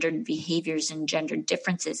about gendered behaviors and gendered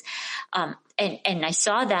differences. And I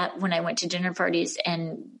saw that when I went to dinner parties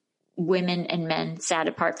and women and men sat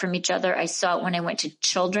apart from each other. I saw it when I went to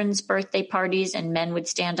children's birthday parties and men would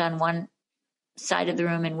stand on one side of the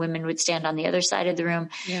room and women would stand on the other side of the room.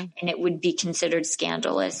 Yeah. And it would be considered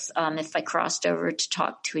scandalous if I crossed over to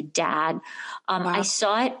talk to a dad. Wow. I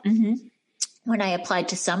saw it when I applied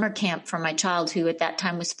to summer camp for my child, who at that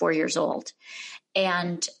time was 4 years old.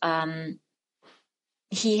 And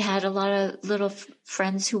he had a lot of little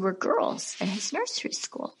friends who were girls at his nursery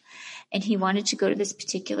school. And he wanted to go to this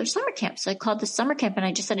particular summer camp. So I called the summer camp and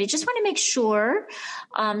I just said, I just want to make sure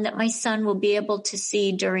that my son will be able to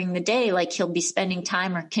see during the day, like he'll be spending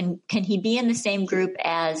time, or can he be in the same group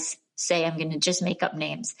as, say, I'm going to just make up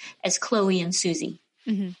names, as Chloe and Susie.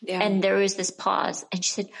 Mm-hmm. Yeah. And there was this pause. And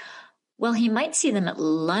she said, well, he might see them at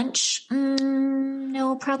lunch.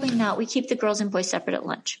 No, probably not. We keep the girls and boys separate at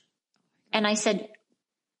lunch. And I said,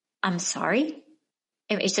 I'm sorry.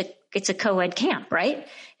 It's a co-ed camp, right?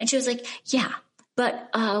 And she was like, yeah,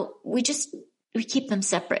 but we keep them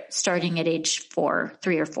separate starting at age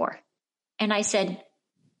 3 or 4. And I said,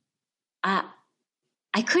 I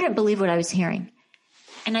couldn't believe what I was hearing.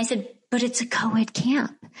 And I said, but it's a co-ed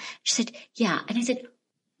camp. She said, yeah. And I said,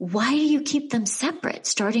 why do you keep them separate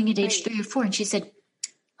starting at age 3 or 4? And she said,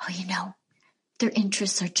 oh, their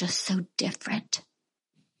interests are just so different.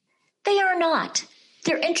 They are not.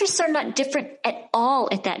 Their interests are not different at all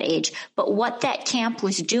at that age. But what that camp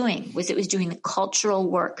was doing was it was doing the cultural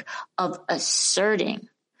work of asserting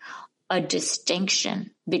a distinction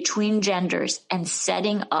between genders and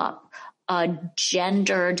setting up a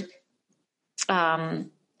gendered,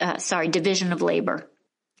 division of labor.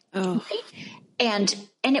 Oh. And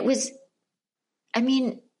it was,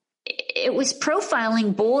 it was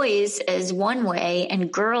profiling boys as one way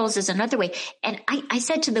and girls as another way. And I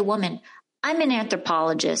said to the woman, I'm an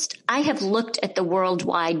anthropologist. I have looked at the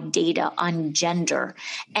worldwide data on gender,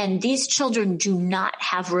 and these children do not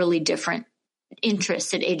have really different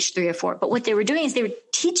interests at age 3 or 4. But what they were doing is they were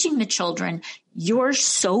teaching the children, you're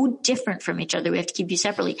so different from each other. We have to keep you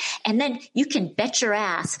separately. And then you can bet your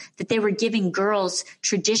ass that they were giving girls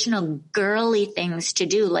traditional girly things to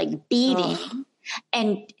do, like beading,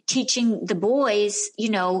 and teaching the boys,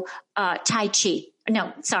 Tai Chi.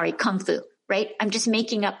 No, sorry, Kung Fu. Right? I'm just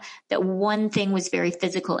making up that one thing was very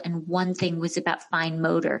physical and one thing was about fine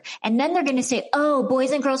motor. And then they're going to say, oh,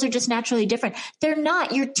 boys and girls are just naturally different. They're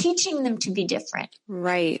not. You're teaching them to be different.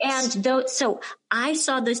 Right. And so I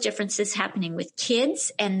saw those differences happening with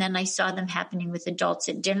kids, and then I saw them happening with adults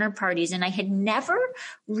at dinner parties. And I had never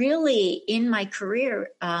really in my career,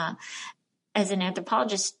 as an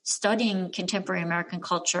anthropologist studying contemporary American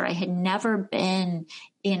culture, I had never been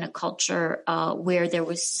in a culture where there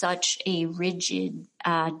was such a rigid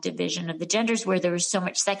division of the genders, where there was so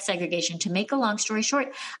much sex segregation. To make a long story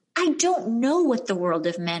short, I don't know what the world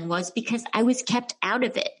of men was because I was kept out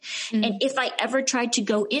of it. Mm. And if I ever tried to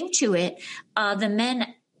go into it, the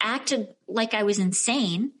men acted like I was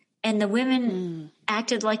insane and the women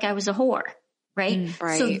acted like I was a whore. Right?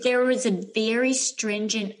 Right. So there was a very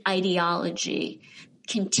stringent ideology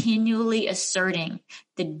continually asserting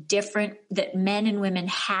that men and women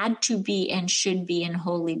had to be and should be in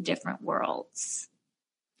wholly different worlds.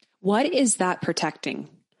 What is that protecting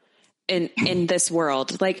in this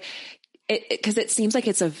world? Like, because it seems like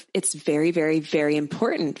it's very, very, very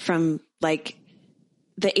important from like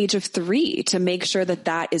the age of 3 to make sure that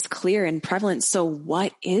that is clear and prevalent. So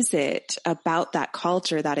what is it about that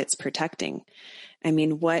culture that it's protecting? I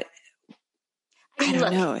mean, I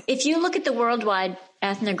don't know. If you look at the worldwide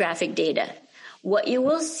ethnographic data, what you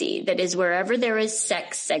will see that is wherever there is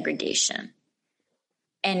sex segregation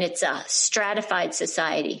and it's a stratified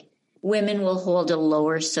society, women will hold a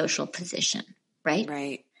lower social position, right?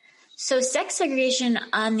 Right. So sex segregation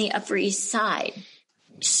on the Upper East Side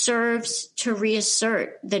serves to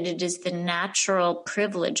reassert that it is the natural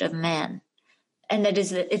privilege of men, and that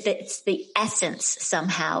it's the essence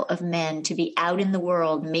somehow of men to be out in the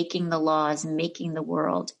world, making the laws, making the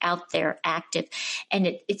world out there active.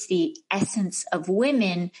 And it's the essence of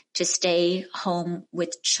women to stay home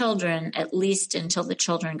with children, at least until the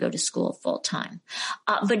children go to school full time.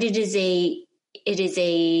 But it is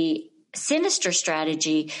a sinister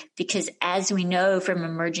strategy because, as we know from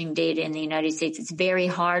emerging data in the United States, it's very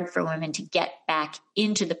hard for women to get back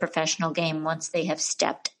into the professional game once they have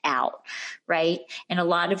stepped out, right? And a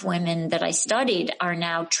lot of women that I studied are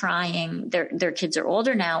now trying, their kids are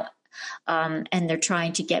older now, and they're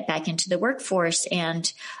trying to get back into the workforce.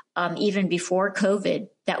 And even before COVID,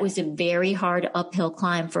 that was a very hard uphill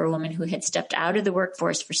climb for a woman who had stepped out of the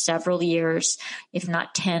workforce for several years, if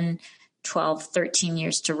not 10, 12, 13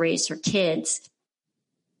 years to raise her kids.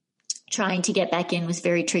 Trying to get back in was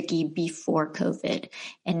very tricky before COVID,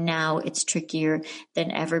 and now it's trickier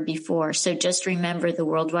than ever before. So just remember, the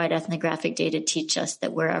worldwide ethnographic data teach us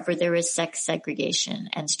that wherever there is sex segregation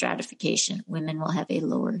and stratification, women will have a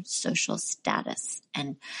lower social status,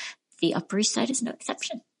 and the Upper East Side is no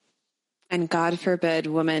exception. And God forbid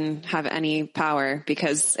women have any power,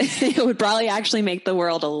 because it would probably actually make the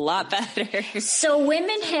world a lot better. So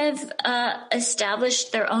women have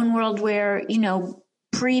established their own world where,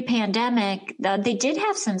 pre-pandemic, they did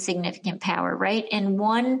have some significant power, right? And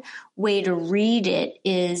one way to read it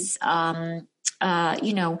is,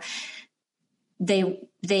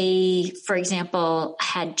 they, for example,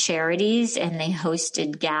 had charities and they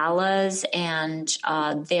hosted galas, and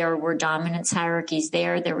there were dominance hierarchies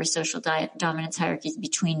there. There were social dominance hierarchies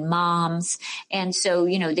between moms. And so,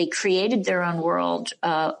 they created their own world,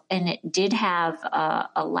 and it did have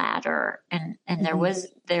a ladder, and there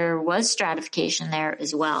was stratification there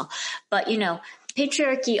as well. But,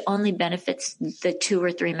 patriarchy only benefits the 2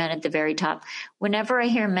 or 3 men at the very top. Whenever I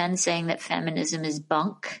hear men saying that feminism is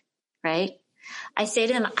bunk, right? I say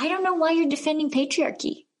to them, I don't know why you're defending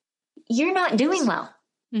patriarchy. You're not doing well.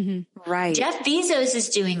 Mm-hmm. Right. Jeff Bezos is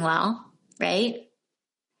doing well, right?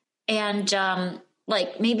 And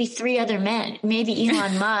maybe 3 other men, maybe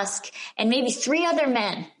Elon Musk, and maybe 3 other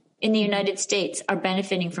men in the United States are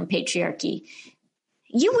benefiting from patriarchy.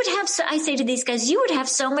 You would have, I say to these guys, you would have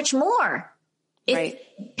so much more.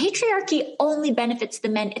 Patriarchy only benefits the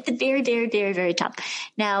men at the very, very, very, very top.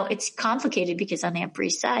 Now, it's complicated because on the Upper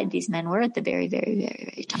East Side, these men were at the very, very,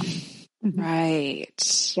 very, very top.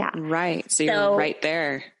 Right. Yeah. Right. So you're right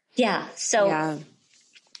there. Yeah. So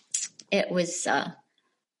it was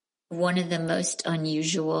one of the most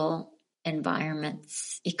unusual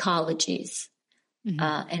environments, ecologies,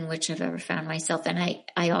 in which I've ever found myself. And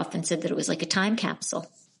I often said that it was like a time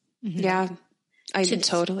capsule. Mm-hmm. Yeah. I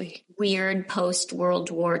totally weird post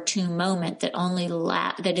World War II moment that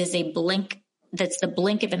that is a blink. That's the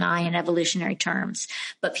blink of an eye in evolutionary terms,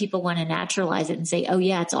 but people want to naturalize it and say, oh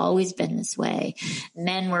yeah, it's always been this way.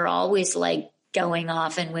 Men were always going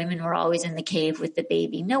off and women were always in the cave with the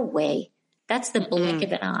baby. No way. That's the blink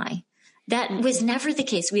of an eye. That was never the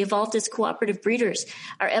case. We evolved as cooperative breeders.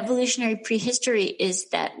 Our evolutionary prehistory is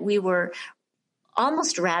that we were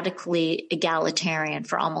almost radically egalitarian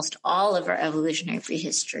for almost all of our evolutionary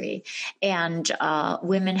prehistory. And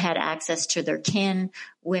women had access to their kin.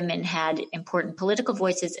 Women had important political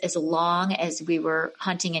voices as long as we were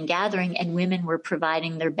hunting and gathering, and women were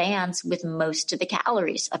providing their bands with most of the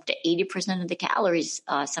calories, up to 80% of the calories.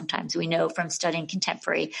 Sometimes we know from studying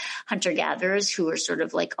contemporary hunter-gatherers who were sort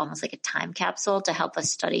of almost like a time capsule to help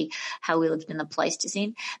us study how we lived in the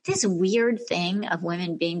Pleistocene. This weird thing of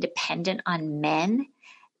women being dependent on men,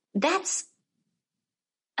 that's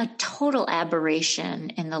a total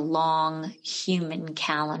aberration in the long human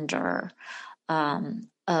calendar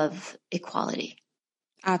of equality.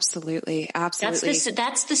 Absolutely. That's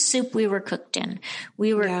the soup we were cooked in.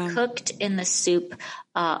 We were cooked in the soup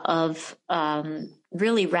of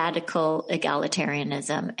really radical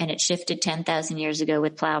egalitarianism, and it shifted 10,000 years ago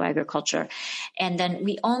with plow agriculture. And then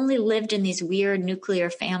we only lived in these weird nuclear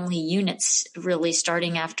family units really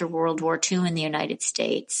starting after World War II in the United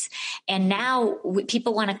States. And now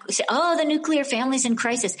people want to say, oh, the nuclear family's in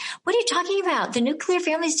crisis. What are you talking about? The nuclear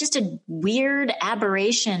family is just a weird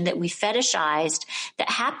aberration that we fetishized that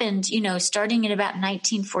happened, starting in about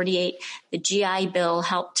 1948. The GI Bill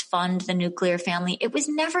helped fund the nuclear family. It was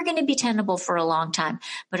never going to be tenable for a long time.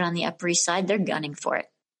 But on the Upper East Side, they're gunning for it.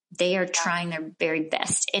 They are trying their very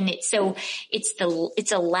best. And the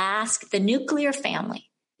nuclear family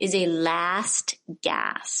is a last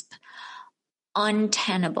gasp,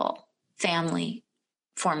 untenable family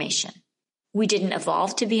formation. We didn't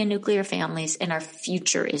evolve to be a nuclear families, and our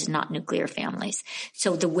future is not nuclear families.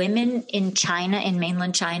 So the women in China, in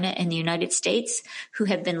mainland China, in the United States, who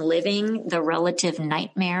have been living the relative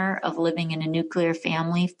nightmare of living in a nuclear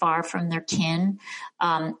family far from their kin,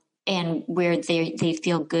 and where they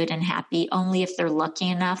feel good and happy only if they're lucky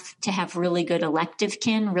enough to have really good elective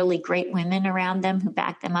kin, really great women around them who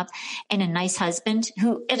back them up, and a nice husband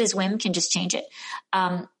who at his whim can just change it.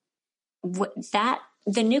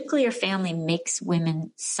 The nuclear family makes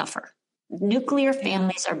women suffer. Nuclear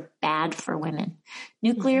families are bad for women.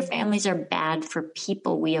 Nuclear families are bad for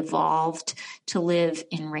people. We evolved to live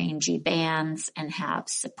in rangy bands and have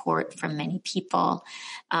support from many people.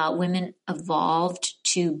 Women evolved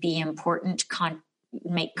to be important,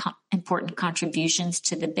 make important contributions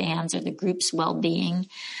to the band's or the group's well-being.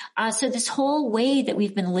 So this whole way that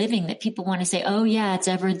we've been living, that people want to say, oh yeah, it's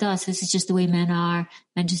ever thus. This is just the way men are.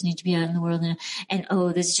 Men just need to be out in the world. And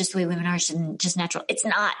oh, this is just the way women are. It's just natural. It's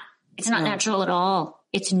not. It's not natural at all.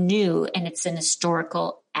 It's new, and it's an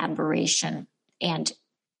historical aberration, and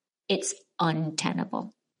it's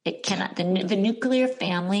untenable. It cannot, the nuclear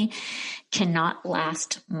family cannot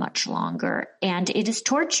last much longer, and it is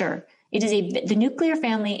torture. The nuclear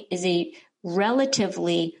family is a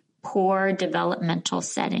relatively poor developmental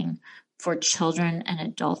setting for children and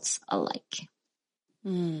adults alike.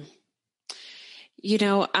 Mm.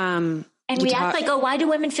 And we act like, oh, why do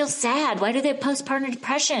women feel sad? Why do they have postpartum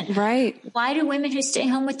depression? Right. Why do women who stay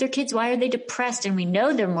home with their kids, why are they depressed? And we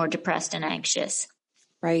know they're more depressed and anxious.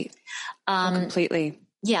 Right. Completely.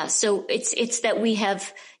 Yeah. So it's that we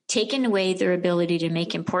have taken away their ability to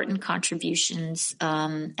make important contributions,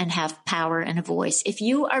 and have power and a voice. If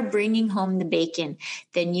you are bringing home the bacon,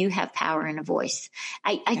 then you have power and a voice.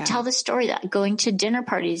 I tell the story that going to dinner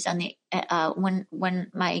parties on the, when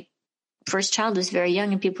my first child was very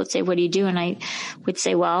young, and people would say, what do you do? And I would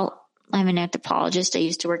say, well, I'm an anthropologist. I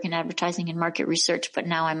used to work in advertising and market research, but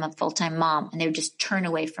now I'm a full-time mom. And they would just turn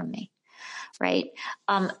away from me. Right.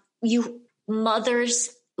 Mothers,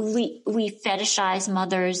 we fetishize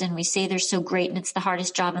mothers, and we say they're so great and it's the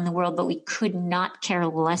hardest job in the world, but we could not care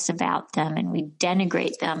less about them, and we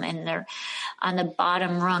denigrate them, and they're on the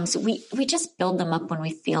bottom rungs. We just build them up when we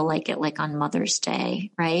feel like it, like on Mother's Day,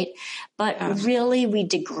 right? But really we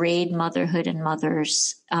degrade motherhood and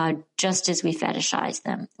mothers, just as we fetishize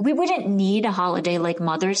them. We wouldn't need a holiday like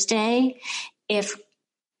Mother's Day if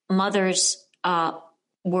mothers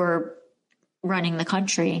were running the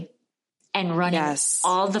country and running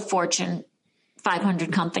all the Fortune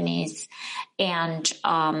 500 companies, and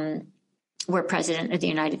were president of the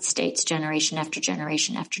United States generation after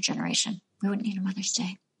generation after generation. We wouldn't need a Mother's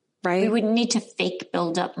Day. Right. We wouldn't need to fake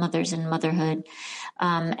build up mothers and motherhood,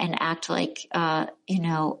 and act like, and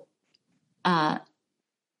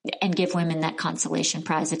give women that consolation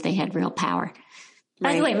prize if they had real power.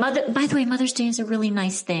 By the way, Mother's Day is a really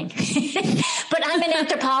nice thing. But I'm an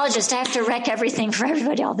anthropologist. I have to wreck everything for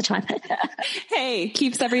everybody all the time. Hey,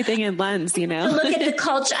 keeps everything in lens, Look at the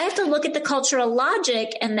culture. I have to look at the cultural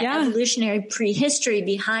logic and the evolutionary prehistory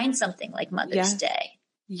behind something like Mother's Day.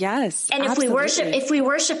 Yes. And if we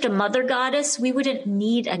worshipped a mother goddess, we wouldn't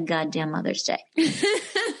need a goddamn Mother's Day.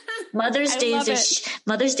 Mother's Day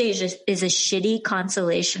is a shitty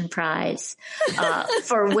consolation prize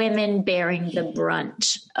for women bearing the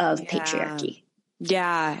brunt of patriarchy.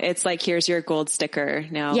 Yeah, it's like, here's your gold sticker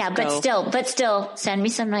now. Yeah, but still send me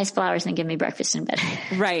some nice flowers and give me breakfast in bed.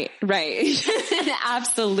 Right.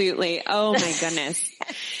 Absolutely. Oh my goodness.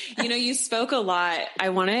 You spoke a lot. I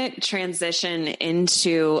want to transition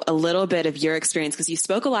into a little bit of your experience, because you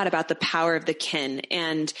spoke a lot about the power of the kin.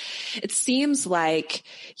 And it seems like,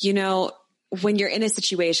 when you're in a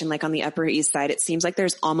situation like on the Upper East Side, it seems like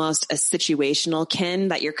there's almost a situational kin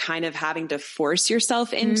that you're kind of having to force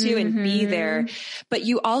yourself into and be there. But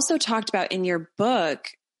you also talked about in your book,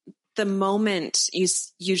 the moment you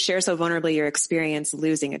share so vulnerably your experience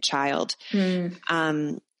losing a child.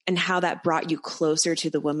 And and how that brought you closer to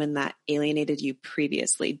the woman that alienated you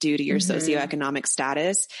previously due to your socioeconomic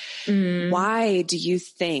status. Why do you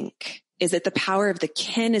think? Is it the power of the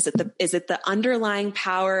kin? Is it the underlying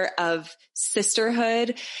power of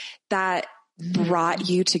sisterhood that brought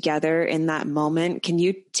you together in that moment? Can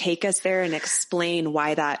you take us there and explain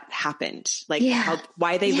why that happened? Like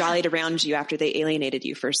why they rallied around you after they alienated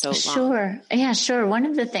you for so long? Sure. Yeah, sure. One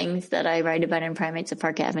of the things that I write about in Primates of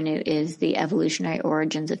Park Avenue is the evolutionary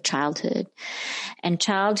origins of childhood. And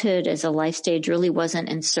childhood as a life stage really wasn't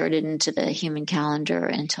inserted into the human calendar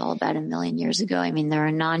until about 1 million years ago. I mean, there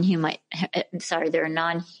are non-human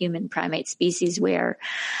primate species where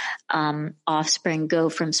offspring go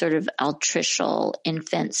from sort of altricial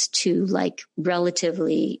infants to like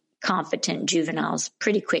relatively competent juveniles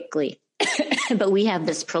pretty quickly. But we have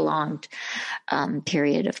this prolonged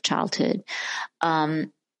period of childhood.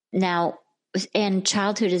 Now, and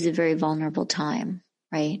childhood is a very vulnerable time,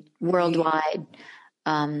 right? Worldwide,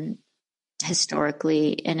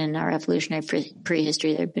 historically, and in our evolutionary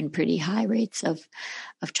prehistory, there have been pretty high rates of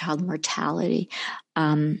child mortality.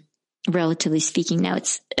 Relatively speaking, now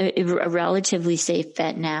it's a relatively safe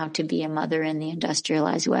bet now to be a mother in the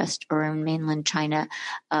industrialized West or in mainland China,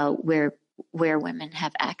 where women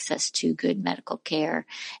have access to good medical care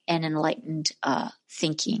and enlightened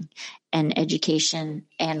thinking and education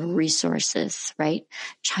and resources, right?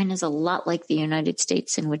 China's a lot like the United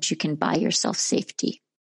States in which you can buy yourself safety,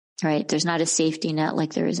 right? There's not a safety net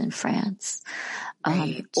like there is in France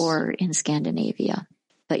or in Scandinavia,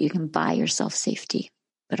 but you can buy yourself safety,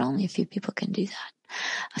 but only a few people can do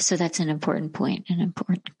that. So that's an important point, an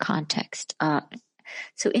important context.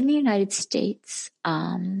 So in the United States,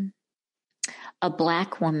 a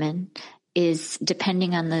Black woman is,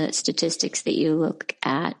 depending on the statistics that you look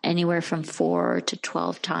at, anywhere from 4 to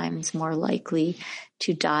 12 times more likely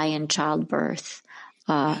to die in childbirth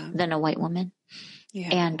than a white woman. Yeah.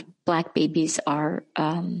 And Black babies are,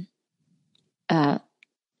 in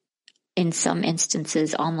some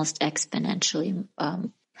instances, almost exponentially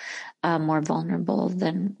more vulnerable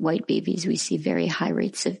than white babies. We see very high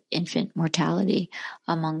rates of infant mortality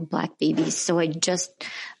among Black babies. So I just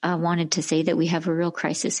wanted to say that we have a real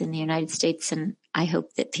crisis in the United States, and I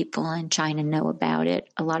hope that people in China know about it.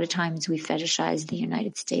 A lot of times we fetishize the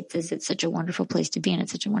United States as it's such a wonderful place to be and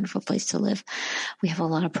it's such a wonderful place to live. We have a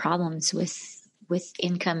lot of problems with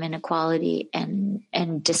income inequality and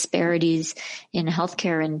disparities in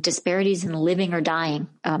healthcare and disparities in living or dying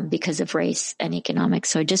because of race and economics.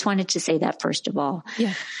 So I just wanted to say that first of all.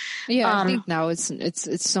 Yeah. I think now it's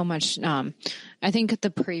so much. I think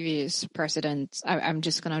the previous president. I'm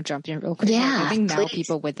just gonna jump in real quick. Yeah, I think now please.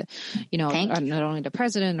 people with, not only the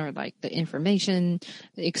president or like the information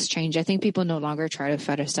exchange. I think people no longer try to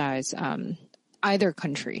fetishize either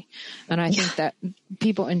country. And I think that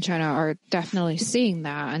people in China are definitely seeing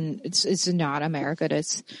that. And it's not America.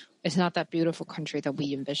 It's not that beautiful country that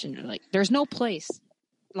we envisioned. Like there's no place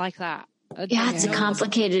like that. Yeah, it's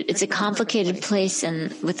a complicated place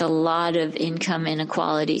and with a lot of income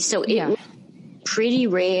inequality. So it's pretty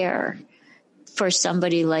rare for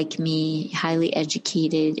somebody like me, highly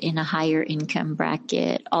educated in a higher income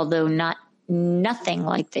bracket, although nothing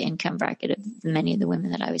like the income bracket of many of the women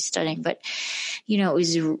that I was studying. But, it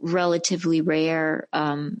was relatively rare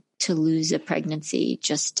to lose a pregnancy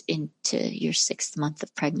just into your 6th month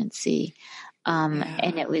of pregnancy.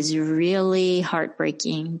 And it was really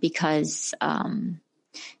heartbreaking because,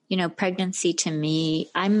 pregnancy to me,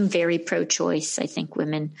 I'm very pro-choice. I think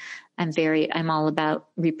I'm all about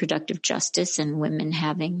reproductive justice and women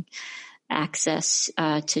having access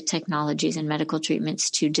to technologies and medical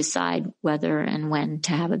treatments to decide whether and when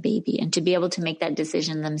to have a baby and to be able to make that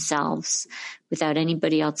decision themselves without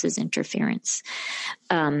anybody else's interference.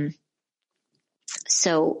 But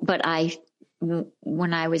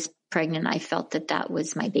when I was pregnant, I felt that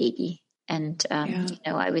was my baby. And,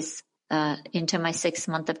 I was into my 6th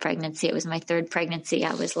month of pregnancy. It was my 3rd pregnancy.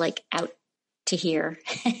 I was like out to here.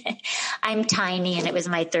 I'm tiny and it was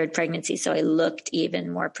my 3rd pregnancy. So I looked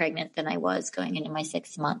even more pregnant than I was going into my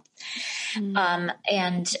 6th month.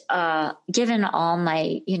 Given all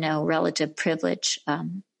my, relative privilege,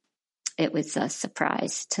 it was a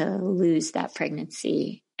surprise to lose that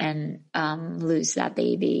pregnancy and lose that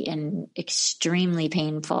baby, and extremely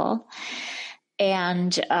painful.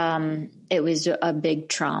 And it was a big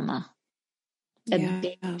trauma.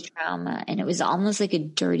 Big trauma. And it was almost like a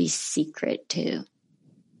dirty secret too,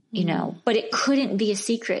 but it couldn't be a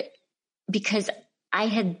secret because I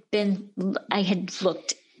had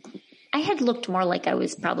looked I had looked more like I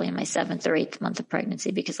was probably in my 7th or 8th month of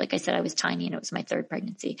pregnancy because, like I said, I was tiny and it was my 3rd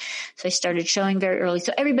pregnancy. So I started showing very early.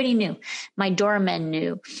 So everybody knew. My doorman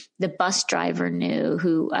knew. The bus driver knew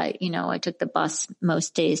who, I took the bus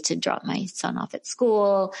most days to drop my son off at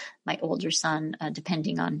school, my older son,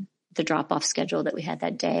 depending on the drop-off schedule that we had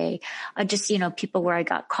that day. People where I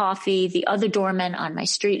got coffee, the other doormen on my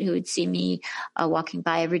street who would see me walking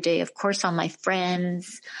by every day. Of course, all my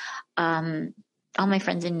friends, all my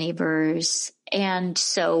friends and neighbors. And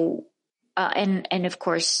so, and of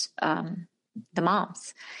course, the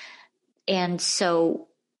moms. And so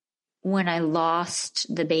when I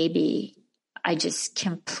lost the baby, I just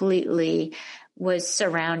completely was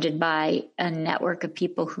surrounded by a network of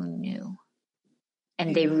people who knew,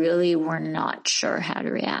 and they really were not sure how to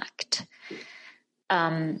react.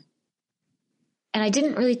 And I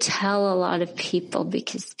didn't really tell a lot of people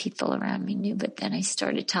because people around me knew, but then I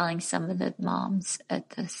started telling some of the moms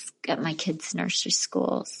at my kids' nursery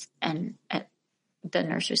schools and at the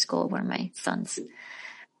nursery school where my sons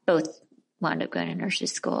both wound up going to nursery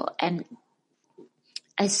school. And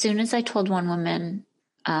as soon as I told one woman,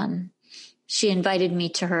 she invited me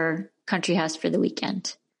to her country house for the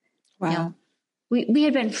weekend. Wow. We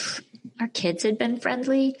had been, our kids had been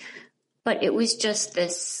friendly, but it was just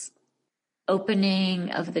this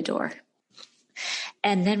opening of the door.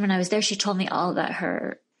 And then when I was there, she told me all about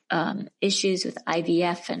her issues with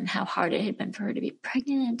IVF and how hard it had been for her to be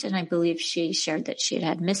pregnant. And I believe she shared that she had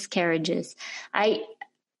had miscarriages.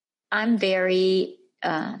 I'm very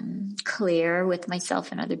clear with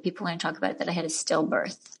myself and other people when I talk about it, that I had a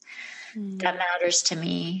stillbirth. That matters to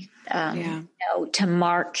me, to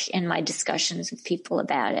mark in my discussions with people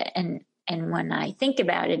about it. And when I think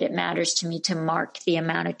about it, it matters to me to mark the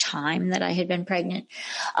amount of time that I had been pregnant.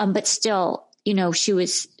 But still, she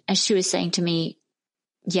was saying to me,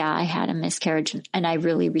 yeah, I had a miscarriage, and I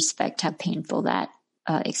really respect how painful that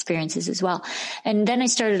experience is as well. And then I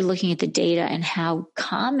started looking at the data and how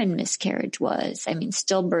common miscarriage was. I mean,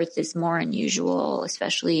 stillbirth is more unusual,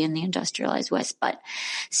 especially in the industrialized West, but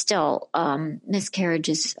still, miscarriage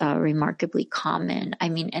is remarkably common. I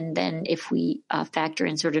mean, and then if we factor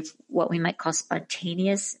in sort of what we might call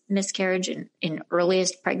spontaneous miscarriage in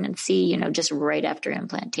earliest pregnancy, just right after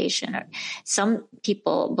implantation, or some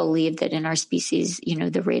people believe that in our species,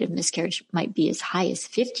 the rate of miscarriage might be as high as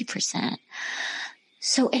 50%.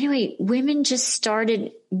 So anyway, women just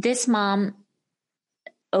started. This mom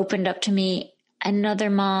opened up to me. Another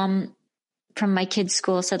mom from my kids'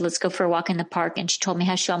 school said, let's go for a walk in the park. And she told me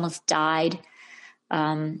how she almost died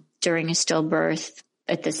during a stillbirth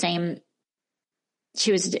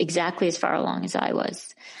she was exactly as far along as I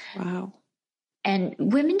was. Wow. And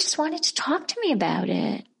women just wanted to talk to me about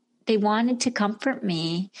it. They wanted to comfort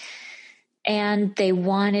me. And they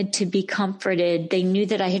wanted to be comforted. They knew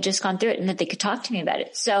that I had just gone through it and that they could talk to me about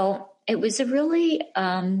it. So it was a really,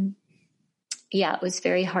 it was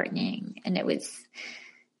very heartening. And it was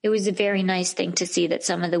a very nice thing to see that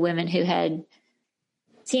some of the women who had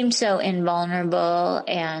seemed so invulnerable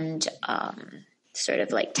and sort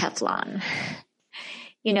of like Teflon,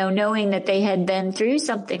 knowing that they had been through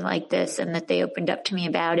something like this and that they opened up to me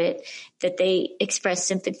about it, that they expressed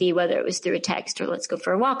sympathy, whether it was through a text or let's go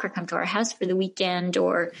for a walk or come to our house for the weekend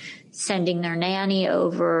or sending their nanny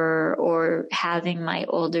over or having my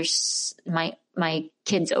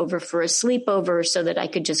kids over for a sleepover so that I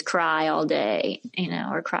could just cry all day,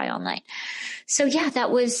 or cry all night. So yeah,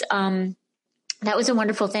 that was a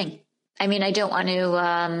wonderful thing. I mean, I don't want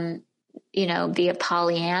to, be a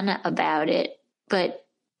Pollyanna about it, but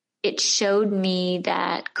it showed me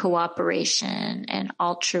that cooperation and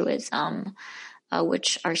altruism,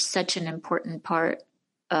 which are such an important part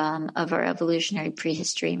of our evolutionary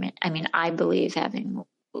prehistory. I mean, I believe, having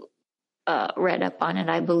read up on it,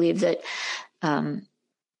 I believe that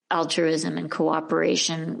altruism and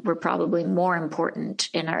cooperation were probably more important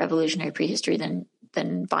in our evolutionary prehistory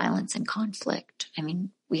than violence and conflict. I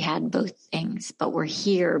mean, we had both things, but we're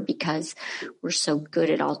here because we're so good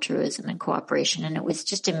at altruism and cooperation. And it was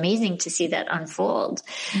just amazing to see that unfold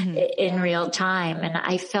in real time. And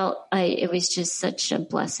I felt it was just such a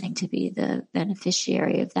blessing to be the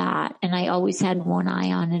beneficiary of that. And I always had one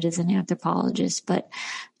eye on it as an anthropologist, but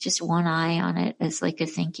just one eye on it as like a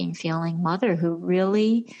thinking, feeling mother who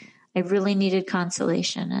I really needed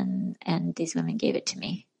consolation, and these women gave it to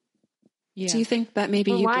me. Yeah. Do you think that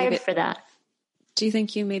maybe you gave it for that? Do you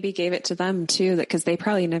think you maybe gave it to them too? Because they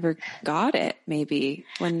probably never got it maybe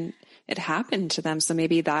when it happened to them. So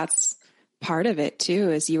maybe that's part of it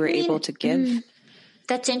too, is you were able to give.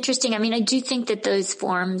 That's interesting. I mean, I do think that those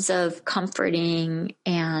forms of comforting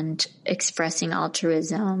and expressing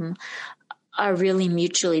altruism are really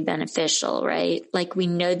mutually beneficial, right? Like we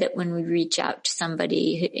know that when we reach out to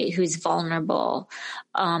somebody who's vulnerable,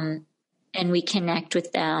 and we connect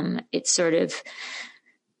with them, it sort of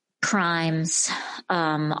primes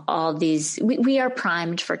all these. We are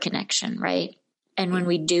primed for connection, right? And when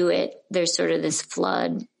we do it, there's sort of this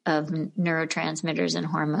flood of neurotransmitters and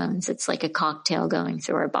hormones. It's like a cocktail going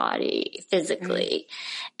through our body physically.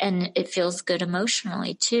 And it feels good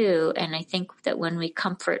emotionally too. And I think that when we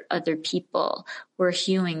comfort other people, we're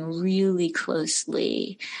hewing really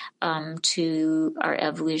closely to our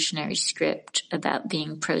evolutionary script about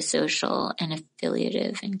being pro-social and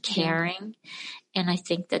affiliative and caring. And I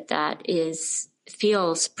think that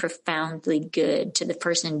feels profoundly good to the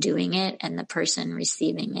person doing it and the person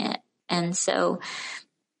receiving it. And so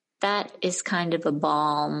that is kind of a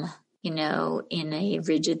balm, in a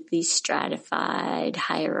rigidly stratified,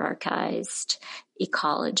 hierarchized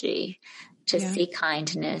ecology, to see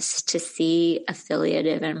kindness, to see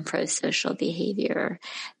affiliative and pro-social behavior,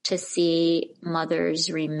 to see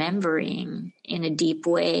mothers remembering in a deep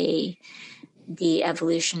way the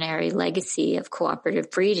evolutionary legacy of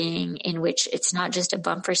cooperative breeding, in which it's not just a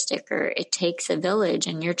bumper sticker. It takes a village,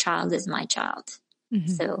 and your child is my child.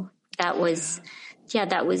 Mm-hmm. So that was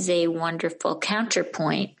a wonderful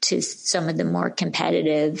counterpoint to some of the more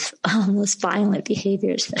competitive, almost violent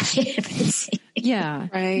behaviors that I have seen. Yeah,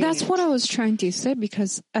 right. That's what I was trying to say,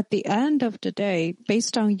 because at the end of the day,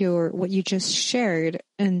 based on what you just shared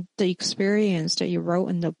and the experience that you wrote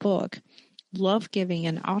in the book, love giving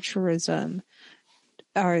and altruism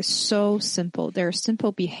are so simple. They're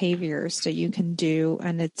simple behaviors that you can do,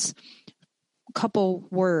 and it's a couple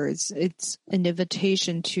words. It's an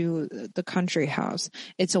invitation to the country house.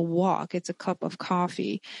 It's a walk. It's a cup of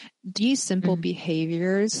coffee. These simple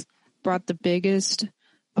behaviors brought the biggest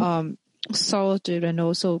solitude and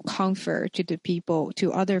also comfort to the people,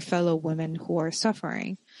 to other fellow women who are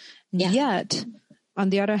suffering. Yeah. Yet, on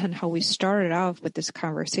the other hand, how we started off with this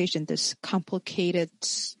conversation, this complicated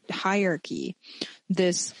hierarchy,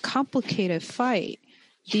 this complicated fight,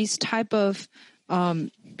 these type of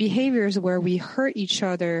behaviors where we hurt each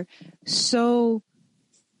other so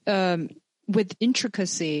with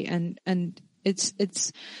intricacy, and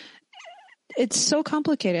it's so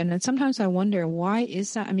complicated. And then sometimes I wonder, why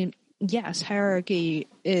is that? I mean, yes, hierarchy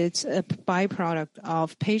is a byproduct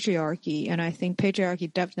of patriarchy, and I think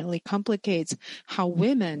patriarchy definitely complicates how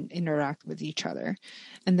women interact with each other.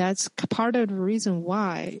 And that's part of the reason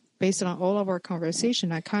why, based on all of our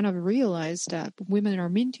conversation, I kind of realized that women are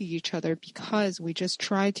mean to each other because we just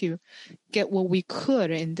try to get what we could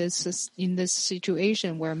in this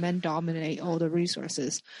situation where men dominate all the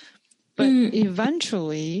resources. But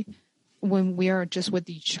eventually, when we are just with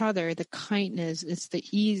each other, the kindness is the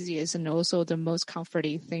easiest and also the most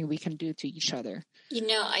comforting thing we can do to each other.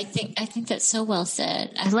 I think that's so well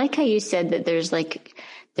said. I like how you said that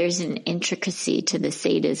there's an intricacy to the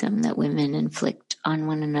sadism that women inflict on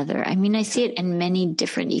one another. I mean, I see it in many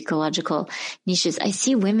different ecological niches. I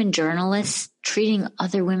see women journalists treating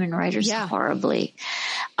other women writers horribly.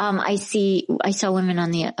 I saw women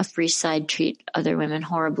on the Upper East Side treat other women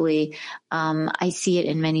horribly. I see it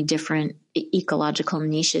in many different ecological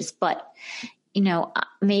niches, but,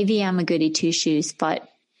 maybe I'm a goody two shoes, but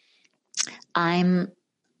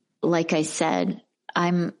like I said,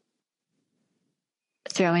 I'm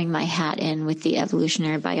throwing my hat in with the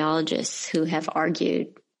evolutionary biologists who have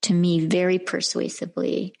argued to me very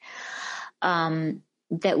persuasively,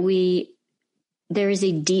 that there is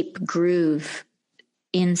a deep groove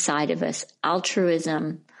inside of us.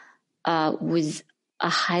 Altruism was a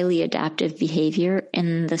highly adaptive behavior,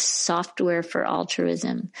 and the software for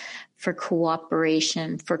altruism, for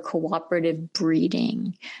cooperation, for cooperative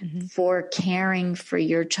breeding, for caring for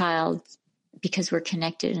your child because we're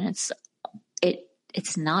connected, and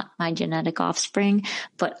it's not my genetic offspring,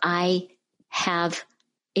 but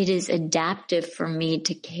it is adaptive for me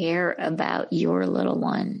to care about your little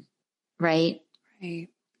one, right? Right.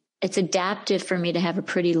 It's adaptive for me to have a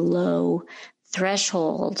pretty low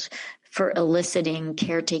threshold for eliciting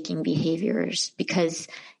caretaking behaviors, because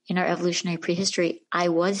in our evolutionary prehistory, I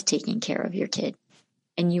was taking care of your kid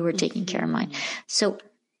and you were taking care of mine. So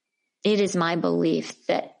it is my belief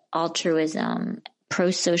that altruism,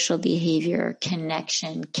 pro-social behavior,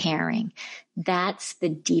 connection, caring, that's the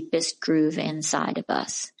deepest groove inside of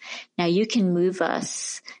us. Now you can move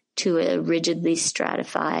us to a rigidly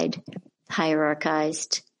stratified,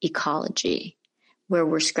 hierarchized ecology where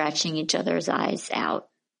we're scratching each other's eyes out,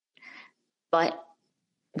 but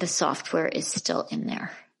the software is still in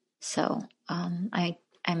there. So I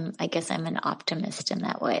guess I'm an optimist in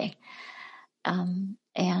that way. And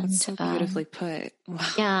that's so beautifully put. Wow.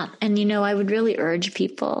 Yeah. And, I would really urge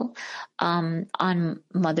people on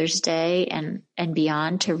Mother's Day and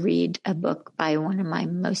beyond to read a book by one of my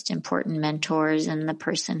most important mentors and the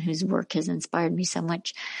person whose work has inspired me so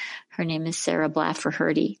much. Her name is Sarah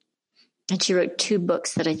Blaffer-Hrdy. And she wrote 2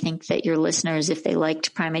 books that I think that your listeners, if they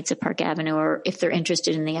liked Primates of Park Avenue, or if they're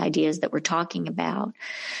interested in the ideas that we're talking about,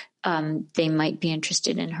 they might be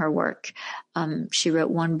interested in her work. She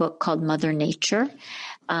wrote one book called Mother Nature,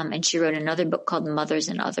 and she wrote another book called Mothers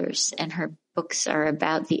and Others. And her books are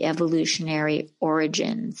about the evolutionary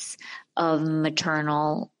origins of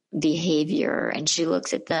maternal behavior. And she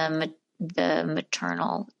looks at the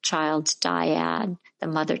maternal child's dyad, the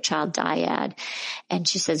mother-child dyad. And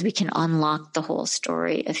she says we can unlock the whole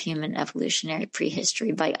story of human evolutionary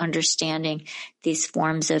prehistory by understanding these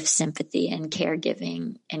forms of sympathy and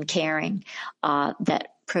caregiving and caring that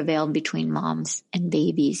prevailed between moms and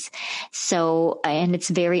babies. So, and it's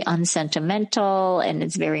very unsentimental and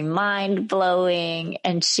it's very mind blowing.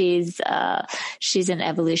 And she's an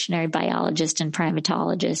evolutionary biologist and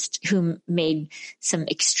primatologist who made some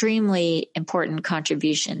extremely important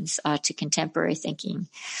contributions to contemporary thinking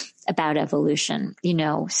about evolution.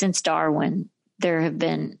 Since Darwin, there have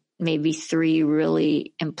been maybe 3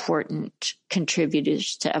 really important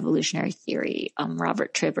contributors to evolutionary theory: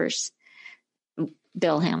 Robert Trivers,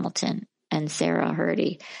 Bill Hamilton, and Sarah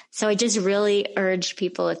Hrdy. So I just really urge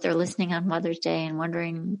people, if they're listening on Mother's Day and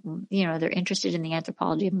wondering, they're interested in the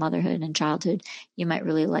anthropology of motherhood and childhood, you might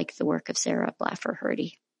really like the work of Sarah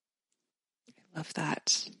Blaffer-Hrdy. I love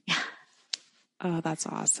that. Yeah. Oh, that's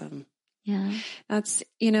awesome. Yeah. That's,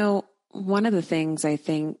 one of the things I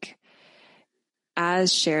think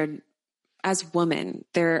as women,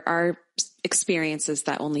 there are experiences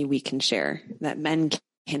that only we can share, that men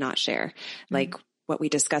cannot share. Mm-hmm. Like what we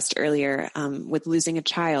discussed earlier, with losing a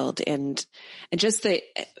child and just the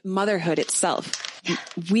motherhood itself.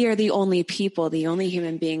 We are the only people, the only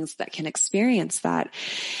human beings that can experience that.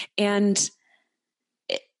 And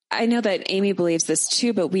I know that Amy believes this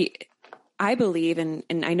too, but I believe, and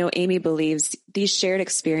I know Amy believes, these shared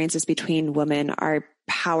experiences between women are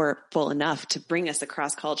powerful enough to bring us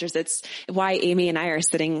across cultures. It's why Amy and I are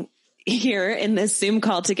sitting here in this Zoom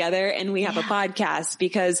call together and we have a podcast,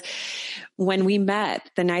 because when we met,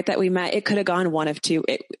 the night that we met, it could have gone one of two.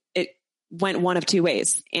 It went one of 2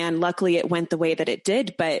 ways. And luckily it went the way that it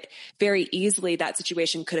did, but very easily that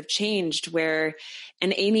situation could have changed and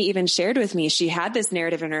Amy even shared with me, she had this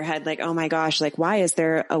narrative in her head, like, oh my gosh, like, why is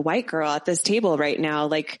there a white girl at this table right now?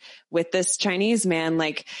 Like with this Chinese man,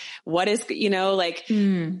 like what is,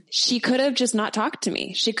 she could have just not talked to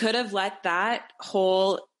me. She could have let that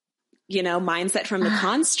whole mindset from the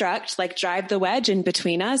construct, like drive the wedge in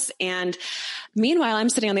between us. And meanwhile, I'm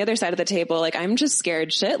sitting on the other side of the table. Like I'm just scared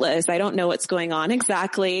shitless. I don't know what's going on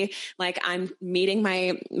exactly. Like I'm meeting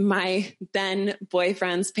my then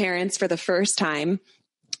boyfriend's parents for the first time.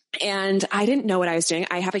 And I didn't know what I was doing.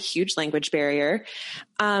 I have a huge language barrier.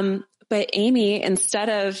 But Amy, instead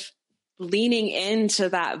of leaning into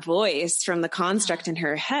that voice from the construct in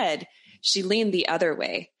her head, she leaned the other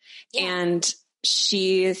way. Yeah. And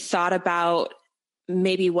she thought about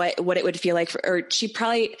maybe what it would feel like or she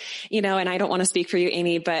probably, and I don't want to speak for you,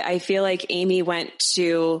 Amy, but I feel like Amy went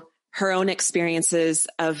to her own experiences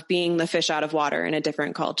of being the fish out of water in a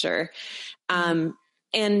different culture. And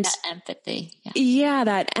that empathy. Yeah,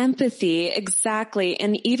 that empathy. Exactly.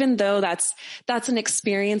 And even though that's an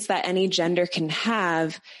experience that any gender can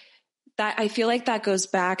have, that I feel like that goes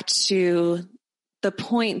back to the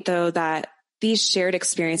point though, that these shared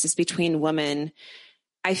experiences between women,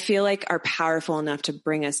 I feel like are powerful enough to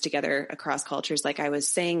bring us together across cultures, like I was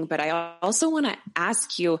saying. But I also want to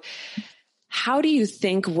ask you, how do you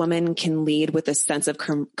think women can lead with a sense of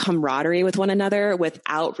camaraderie with one another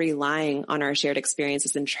without relying on our shared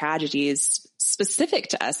experiences and tragedies specific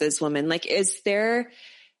to us as women? Like,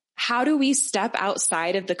 how do we step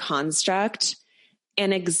outside of the construct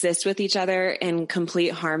and exist with each other in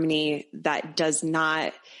complete harmony that does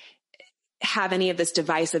not have any of this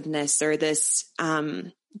divisiveness or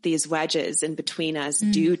these wedges in between us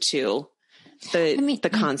due to the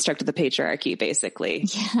construct of the patriarchy, basically?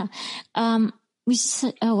 Yeah. Oh,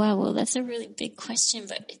 wow. Well, that's a really big question,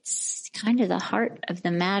 but it's kind of the heart of the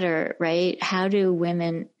matter, right? How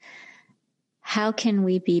can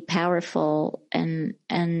we be powerful and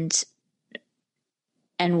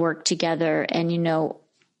work together? And,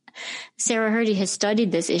 Sarah Hrdy has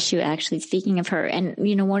studied this issue, actually, speaking of her. And,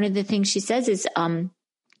 one of the things she says is,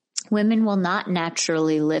 women will not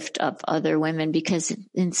naturally lift up other women because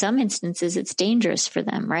in some instances it's dangerous for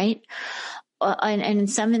them, right? And in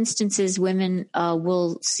some instances, women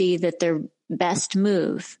will see that best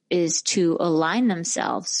move is to align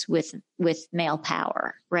themselves with male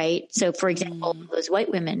power, right? So for example, those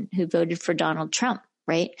white women who voted for Donald Trump,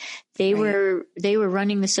 right? They were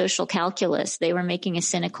running the social calculus. They were making a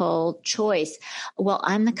cynical choice. Well,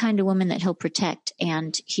 I'm the kind of woman that he'll protect,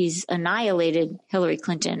 and he's annihilated Hillary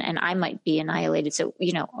Clinton, and I might be annihilated. So,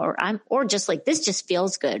 or just like, this just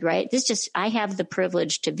feels good, right? I have the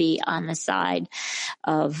privilege to be on the side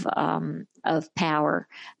of power.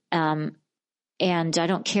 And I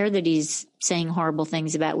don't care that he's saying horrible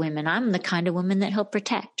things about women. I'm the kind of woman that he'll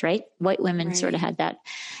protect, right? White women sort of had that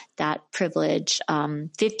privilege.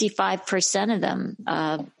 55% of them,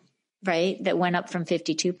 right, that went up from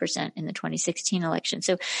 52% in the 2016 election.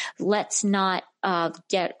 So let's not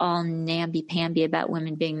get all namby-pamby about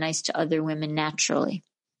women being nice to other women naturally.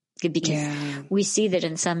 Because we see that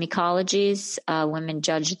in some ecologies, women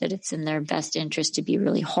judge that it's in their best interest to be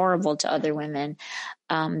really horrible to other women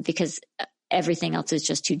because everything else is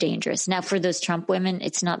just too dangerous. Now, for those Trump women,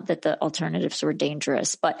 it's not that the alternatives were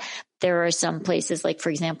dangerous, but there are some places, like, for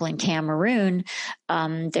example, in Cameroon,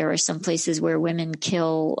 there are some places where women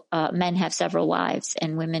men have several wives,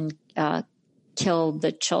 and women kill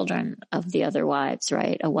the children of the other wives,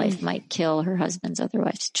 right? A wife might kill her husband's other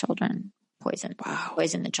wife's children, poison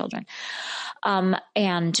the children.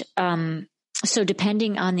 So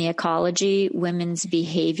depending on the ecology, women's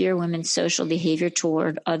social behavior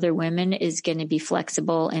toward other women is going to be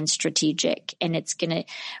flexible and strategic. And it's going to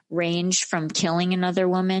range from killing another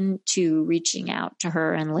woman to reaching out to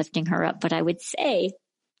her and lifting her up. But I would say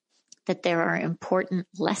that there are important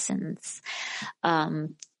lessons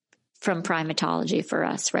from primatology for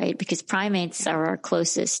us, right? Because primates are our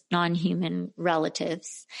closest non-human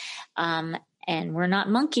relatives. And we're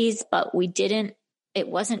not monkeys, but it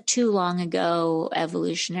wasn't too long ago,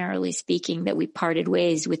 evolutionarily speaking, that we parted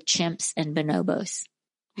ways with chimps and bonobos.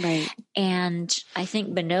 Right. And I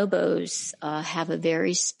think bonobos have a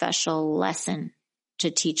very special lesson to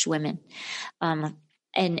teach women. And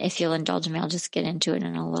if you'll indulge me, I'll just get into it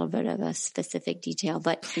in a little bit of a specific detail.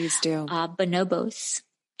 But please do. Bonobos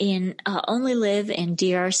only live in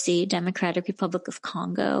DRC, Democratic Republic of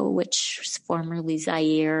Congo, which was formerly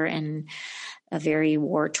Zaire, and a very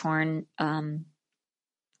war-torn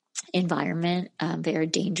environment, very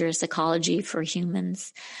dangerous ecology for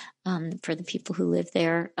humans, for the people who live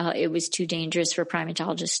there. It was too dangerous for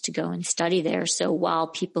primatologists to go and study there. So while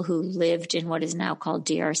people who lived in what is now called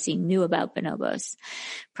DRC knew about bonobos,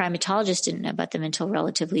 primatologists didn't know about them until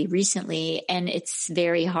relatively recently. And it's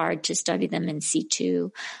very hard to study them in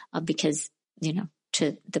situ because,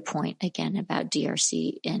 to the point again about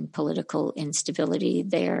DRC and political instability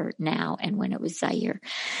there now and when it was Zaire.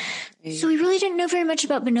 So we really didn't know very much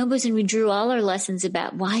about bonobos, and we drew all our lessons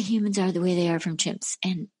about why humans are the way they are from chimps,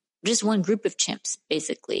 and just one group of chimps,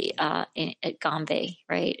 basically, at Gombe,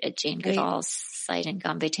 right? At Jane Goodall's site in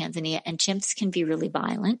Gombe, Tanzania. And chimps can be really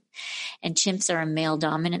violent, and chimps are a male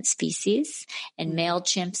dominant species, and male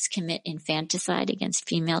chimps commit infanticide against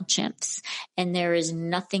female chimps. And there is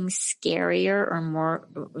nothing scarier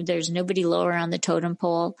there's nobody lower on the totem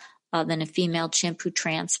pole than a female chimp who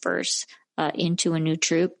transfers into a new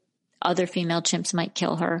troop. Other female chimps might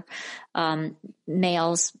kill her.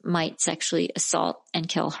 Males might sexually assault and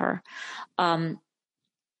kill her.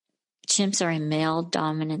 Chimps are a male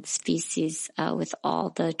dominant species with all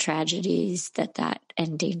the tragedies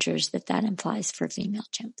and dangers that implies for female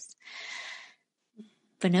chimps.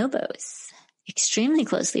 Bonobos, extremely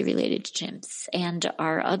closely related to chimps, and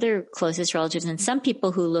our other closest relatives. And some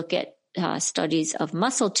people who look at studies of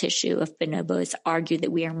muscle tissue of bonobos argue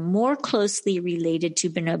that we are more closely related to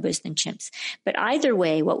bonobos than chimps. But either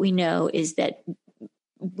way, what we know is that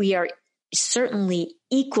we are certainly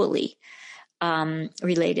equally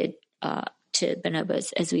related to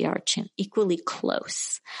bonobos as we are chimps, equally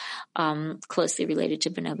closely related to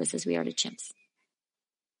bonobos as we are to chimps.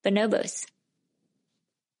 Bonobos.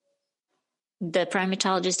 The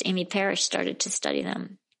primatologist Amy Parrish started to study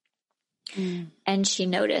them. And she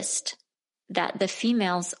noticed that the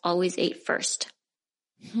females always ate first.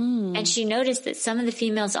 And she noticed that some of the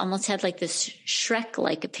females almost had like this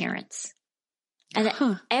Shrek-like appearance. And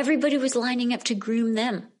that everybody was lining up to groom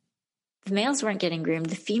them. The males weren't getting groomed.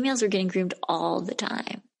 The females were getting groomed all the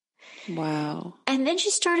time. Wow. And then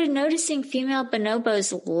she started noticing female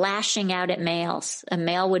bonobos lashing out at males. A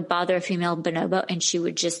male would bother a female bonobo, and she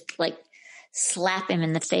would just like slap him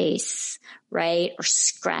in the face, right? Or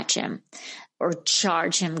scratch him or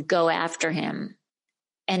charge him, go after him.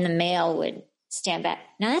 And the male would stand back.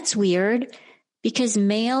 Now that's weird because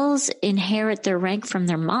males inherit their rank from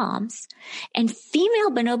their moms, and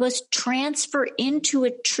female bonobos transfer into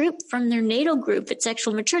a troop from their natal group at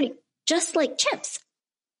sexual maturity. just like chimps.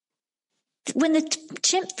 When the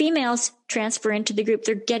chimp females transfer into the group,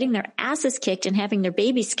 they're getting their asses kicked and having their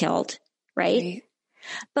babies killed, right?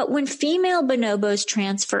 But when female bonobos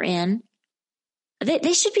transfer in,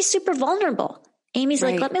 they should be super vulnerable. Amy's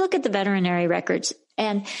like, let me look at the veterinary records.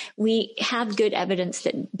 And we have good evidence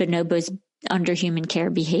that bonobos under human care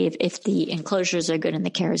behave, if the enclosures are good and the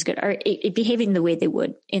care is good, are behaving the way they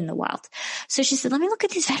would in the wild. So she said, let me look at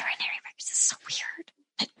these veterinary records. This is so weird.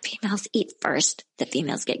 That females eat first. The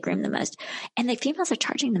females get groomed the most. And the females are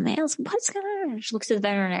charging the males. What's going on? She looks at the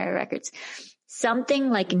veterinary records.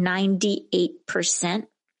 Something like 98%.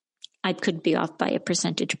 I could be off by a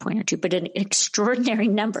percentage point or two, but an extraordinary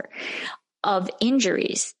number of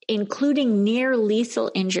injuries, including near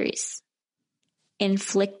lethal injuries,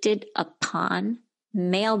 inflicted upon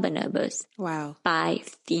male bonobos by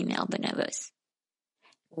female bonobos.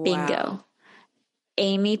 Bingo. Wow.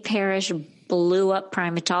 Amy Parrish blew up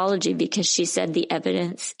primatology because she said the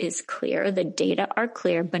evidence is clear. The data are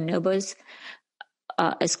clear. Bonobos,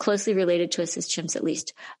 as closely related to us as chimps at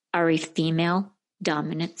least, are a female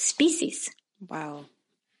dominant species. Wow.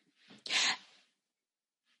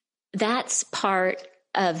 That's part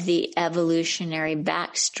of the evolutionary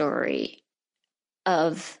backstory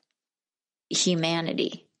of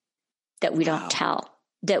humanity that we don't tell.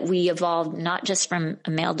 That we evolved not just from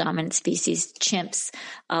a male dominant species, chimps,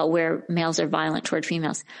 where males are violent toward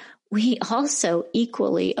females. We also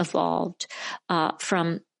equally evolved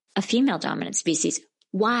from a female dominant species.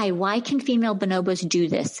 Why? Why can female bonobos do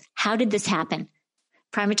this? How did this happen?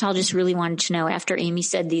 Primatologists really wanted to know. After Amy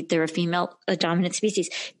said that they're a dominant species,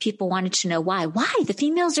 people wanted to know why. Why? The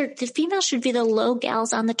females should be the low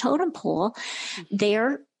gals on the totem pole.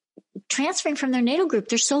 They're transferring from their natal group.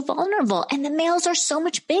 They're so vulnerable, and the males are so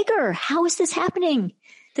much bigger. How is this happening?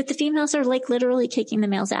 That the females are like literally kicking the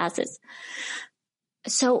males' asses.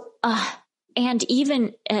 So, and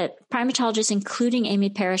even primatologists, including Amy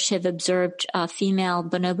Parrish, have observed female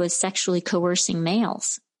bonobos sexually coercing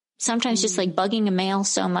males. Sometimes just like bugging a male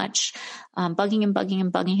so much,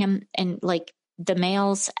 bugging him. And like the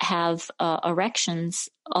males have erections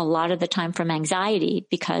a lot of the time from anxiety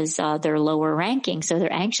because they're lower ranking. So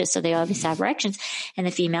they're anxious. So they always have erections, and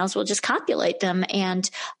the females will just copulate them. And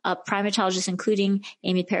primatologists, including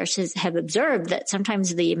Amy Parrish, have observed that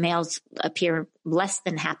sometimes the males appear less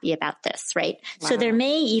than happy about this, right? Wow. So there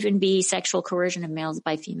may even be sexual coercion of males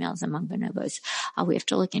by females among bonobos. We have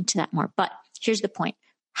to look into that more. But here's the point.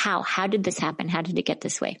 How did this happen? How did it get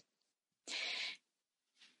this way?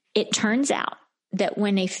 It turns out that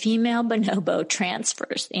when a female bonobo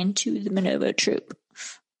transfers into the bonobo troop,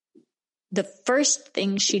 the first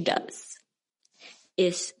thing she does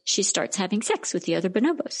is she starts having sex with the other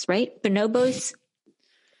bonobos, right? Bonobos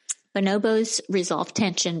resolve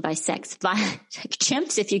tension by sex.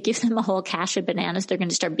 Chimps, if you give them a whole cache of bananas, they're going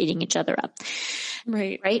to start beating each other up.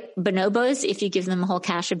 Right. Bonobos, if you give them a whole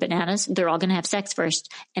cache of bananas, they're all going to have sex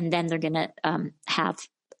first, and then they're going to have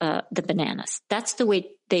the bananas. That's the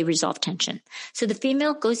way they resolve tension. So the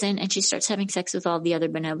female goes in and she starts having sex with all the other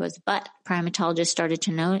bonobos, but primatologists started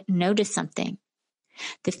to notice something.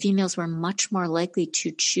 The females were much more likely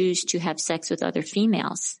to choose to have sex with other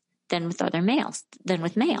females than with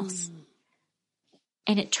males.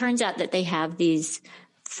 And it turns out that they have these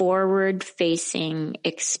forward-facing,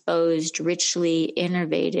 exposed, richly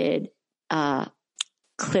innervated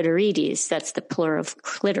clitorides. That's the plural of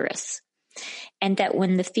clitoris. And that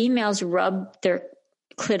when the females rub their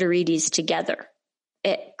clitorides together,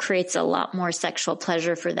 it creates a lot more sexual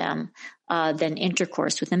pleasure for them than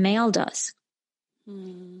intercourse with a male does.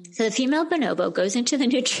 So the female bonobo goes into the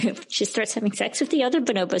new troop. She starts having sex with the other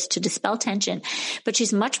bonobos to dispel tension, but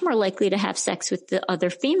she's much more likely to have sex with the other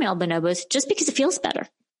female bonobos just because it feels better.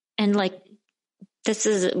 And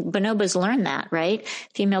bonobos learn that, right?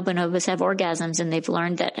 Female bonobos have orgasms, and they've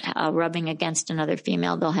learned that rubbing against another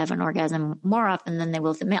female, they'll have an orgasm more often than they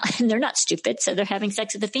will with the male. And they're not stupid, so they're having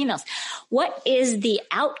sex with the females. What is the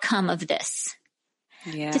outcome of this?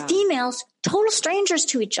 Yeah. The females, total strangers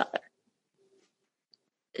to each other,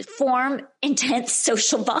 form intense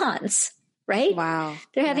social bonds, right? Wow.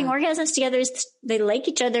 They're having orgasms together. They like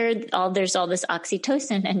each other. There's all this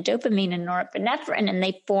oxytocin and dopamine and norepinephrine, and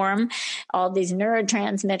they form all these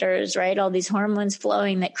neurotransmitters, right? All these hormones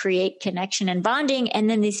flowing that create connection and bonding. And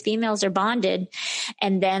then these females are bonded,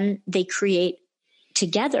 and then they create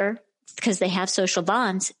together, because they have social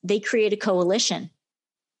bonds, they create a coalition.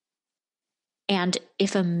 And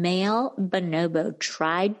if a male bonobo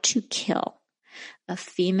tried to kill a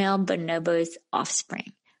female bonobo's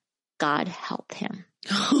offspring, God help him.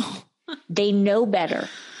 They know better.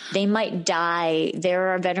 They might die. There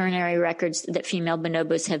are veterinary records that female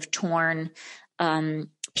bonobos have torn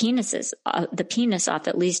penises, the penis off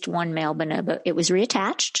at least one male bonobo. It was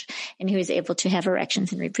reattached, and he was able to have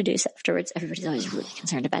erections and reproduce afterwards. Everybody's always really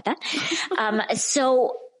concerned about that.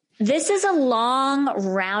 So this is a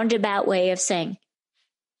long, roundabout way of saying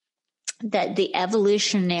that the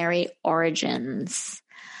evolutionary origins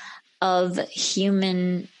of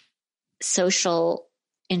human social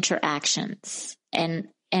interactions and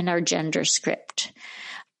our gender script,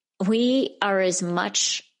 we are as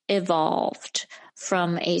much evolved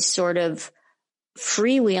from a sort of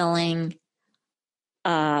freewheeling,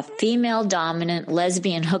 female dominant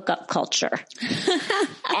lesbian hookup culture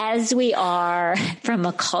as we are from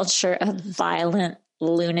a culture of violent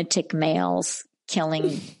lunatic males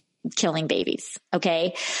killing babies.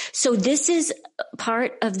 Okay. So this is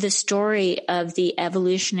part of the story of the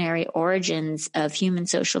evolutionary origins of human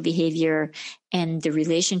social behavior and the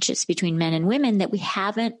relationships between men and women that we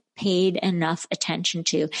haven't paid enough attention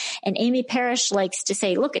to. And Amy Parrish likes to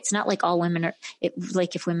say, look, it's not like all women are,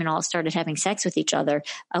 like if women all started having sex with each other,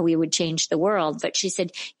 we would change the world. But she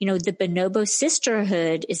said, the bonobo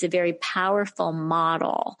sisterhood is a very powerful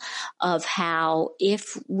model of how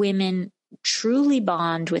if women truly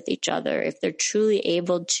bond with each other, if they're truly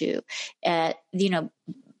able to,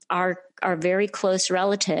 our very close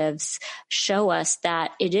relatives show us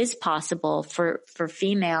that it is possible for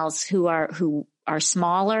females who are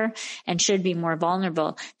smaller and should be more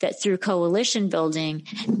vulnerable, that through coalition building,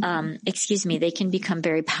 they can become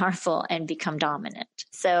very powerful and become dominant.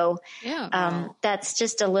 So, that's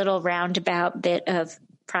just a little roundabout bit of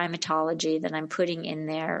primatology that I'm putting in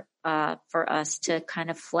there, for us to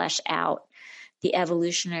kind of flesh out the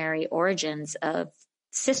evolutionary origins of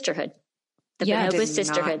sisterhood. The bonobo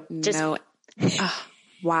sisterhood.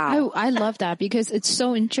 Wow. I love that because it's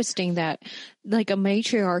so interesting that like a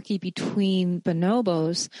matriarchy between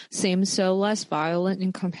bonobos seems so less violent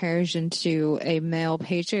in comparison to a male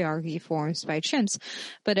patriarchy formed by chimps.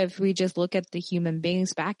 But if we just look at the human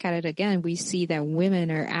beings back at it again, we see that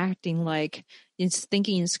women are acting like it's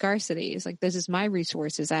thinking in scarcity. It's like, this is my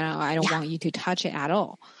resources. I don't want you to touch it at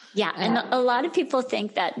all. Yeah. And a lot of people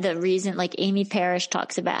think that the reason, like Amy Parrish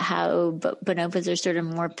talks about how bonobos are sort of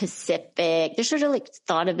more Pacific. They're sort of like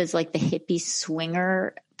thought of as like the hippie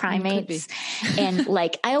swinger primates. And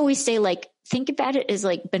like, I always say, like, think about it as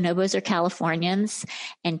like bonobos are Californians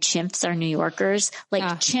and chimps are New Yorkers. Like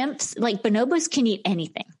chimps, like bonobos can eat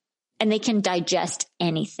anything and they can digest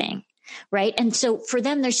anything. Right. And so for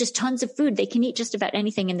them, there's just tons of food. They can eat just about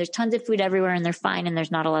anything and there's tons of food everywhere and they're fine and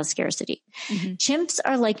there's not a lot of scarcity. Mm-hmm. Chimps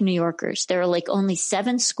are like New Yorkers. There are like only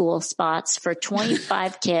 7 school spots for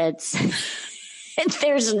 25 kids. And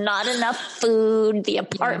there's not enough food. The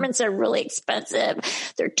apartments are really expensive.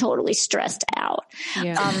 They're totally stressed out.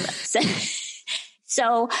 Yeah.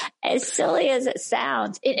 So as silly as it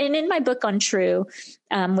sounds, and in my book on True,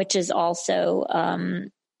 which is also,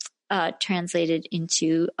 translated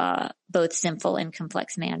into both simple and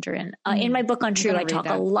complex Mandarin. In my book on True, I talk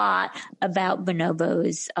a lot about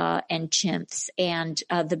bonobos and chimps and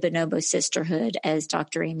the bonobo sisterhood, as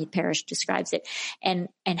Dr. Amy Parrish describes it, and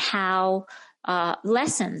how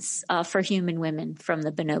lessons for human women from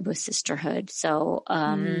the bonobo sisterhood. So,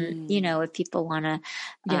 if people want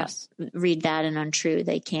to read that and Untrue,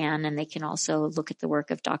 they can, and they can also look at the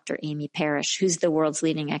work of Dr. Amy Parrish, who's the world's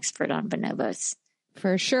leading expert on bonobos.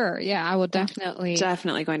 For sure. Yeah, I will definitely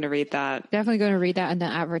going to read that. Definitely going to read that and then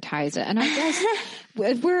advertise it. And I guess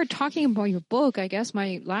if we're talking about your book, I guess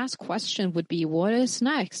my last question would be, what is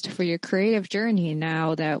next for your creative journey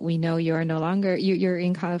now that we know you're no longer, you're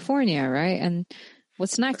in California, right? And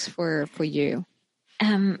what's next for you?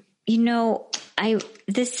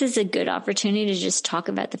 This is a good opportunity to just talk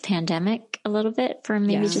about the pandemic a little bit for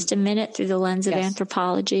maybe just a minute through the lens of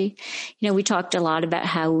anthropology. We talked a lot about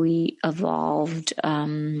how we evolved,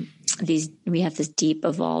 we have this deep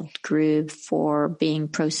evolved groove for being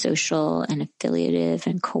pro-social and affiliative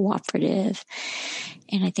and cooperative.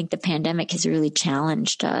 And I think the pandemic has really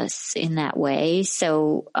challenged us in that way.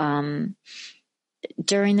 So,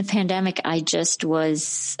 during the pandemic, I just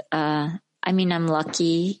was, I'm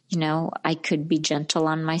lucky, I could be gentle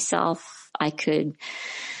on myself. I could,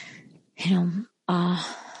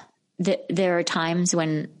 there are times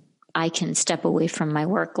when I can step away from my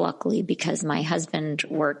work, luckily, because my husband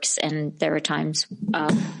works, and there are times,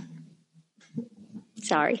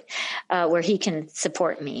 where he can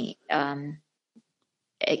support me.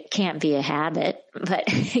 It can't be a habit, but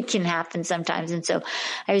it can happen sometimes. And so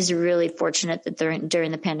I was really fortunate that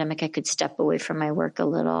during the pandemic, I could step away from my work a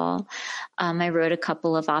little. I wrote a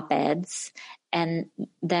couple of op-eds, And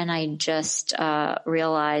then I just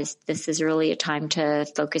realized this is really a time to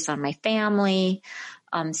focus on my family,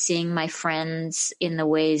 seeing my friends in the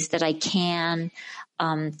ways that I can,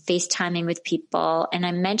 FaceTiming with people. And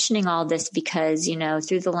I'm mentioning all this because,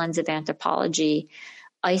 through the lens of anthropology,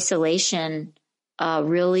 isolation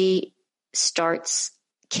really starts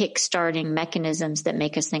kickstarting mechanisms that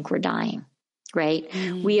make us think we're dying, right?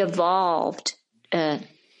 Mm. We evolved in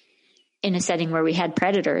a setting where we had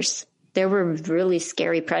predators. There were really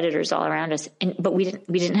scary predators all around us, but we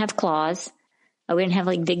didn't have claws. We didn't have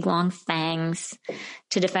like big long fangs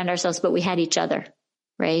to defend ourselves, but we had each other,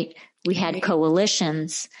 right? We had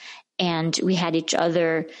coalitions, and we had each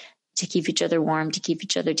other to keep each other warm, to keep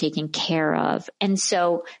each other taken care of. And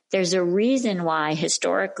so there's a reason why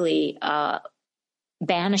historically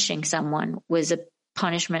banishing someone was a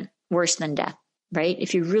punishment worse than death, right?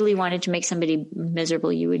 If you really wanted to make somebody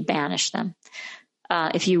miserable, you would banish them.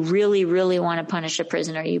 If you really, really want to punish a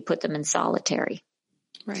prisoner, you put them in solitary.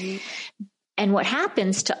 Right. And what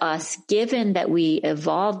happens to us, given that we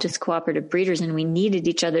evolved as cooperative breeders and we needed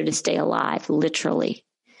each other to stay alive, literally,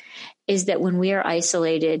 is that when we are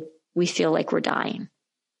isolated, we feel like we're dying.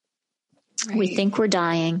 Right. We think we're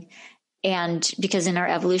dying. And because in our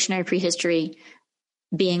evolutionary prehistory,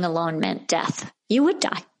 being alone meant death. You would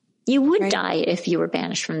die. You would die if you were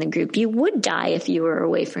banished from the group. You would die if you were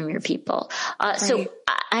away from your people. So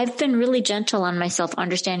I've been really gentle on myself,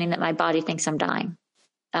 understanding that my body thinks I'm dying.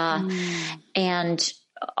 And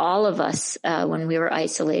all of us, when we were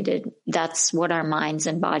isolated, that's what our minds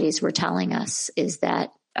and bodies were telling us, is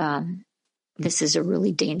that this is a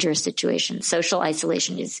really dangerous situation. Social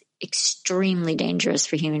isolation is extremely dangerous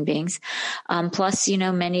for human beings. Plus,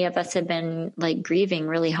 many of us have been like grieving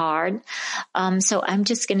really hard. So I'm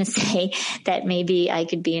just going to say that maybe I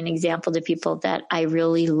could be an example to people that I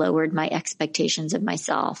really lowered my expectations of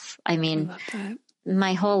myself. I mean,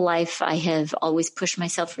 my whole life, I have always pushed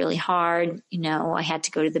myself really hard. I had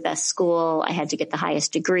to go to the best school. I had to get the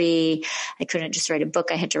highest degree. I couldn't just write a book.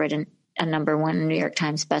 I had to write a #1 New York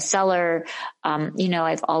Times bestseller.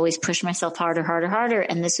 I've always pushed myself harder.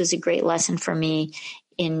 And this was a great lesson for me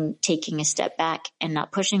in taking a step back and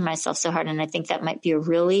not pushing myself so hard. And I think that might be a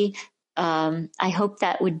really, I hope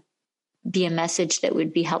that would be a message that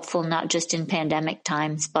would be helpful, not just in pandemic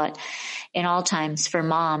times, but in all times, for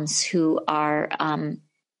moms who are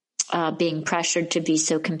being pressured to be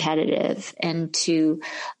so competitive and to,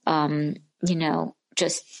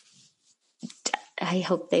 I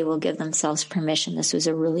hope they will give themselves permission. This was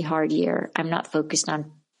a really hard year. I'm focused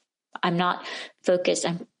on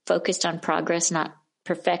progress, not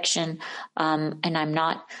perfection. And I'm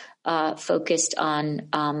not focused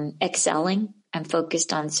on excelling. I'm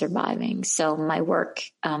focused on surviving. So my work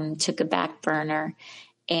took a back burner.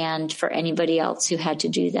 And for anybody else who had to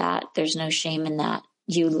do that, there's no shame in that.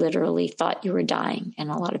 You literally thought you were dying, and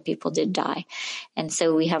a lot of people did die. And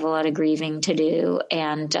so we have a lot of grieving to do.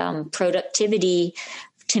 And productivity,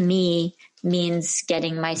 to me, means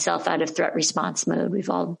getting myself out of threat response mode. We've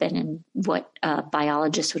all been in what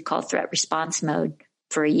biologists would call threat response mode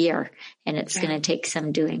for a year, and it's going to take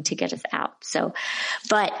some doing to get us out. So,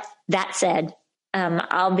 but that said,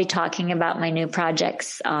 I'll be talking about my new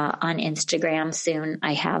projects on Instagram soon.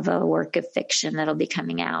 I have a work of fiction that'll be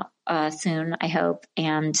coming out soon, I hope,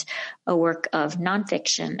 and a work of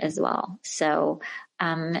nonfiction as well. So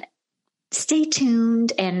stay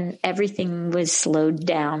tuned. And everything was slowed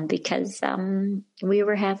down because we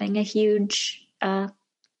were having a huge,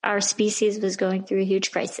 our species was going through a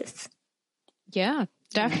huge crisis. Yeah,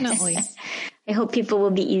 definitely. I hope people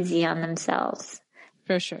will be easy on themselves.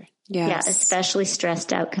 For sure. Yes. Yeah, especially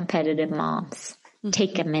stressed out competitive moms.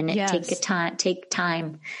 Take a minute, take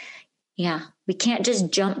time. Yeah. We can't just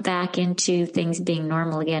jump back into things being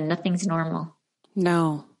normal again. Nothing's normal.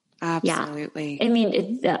 No, absolutely. Yeah. I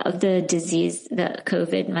mean, the disease, the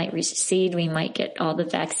COVID might recede. We might get all the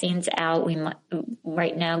vaccines out. We might,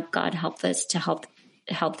 right now, God help us to help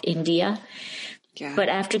India. Yeah. But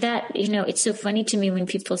after that, it's so funny to me when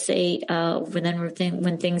people say,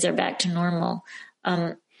 when things are back to normal,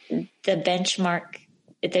 the benchmark,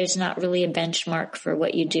 there's not really a benchmark for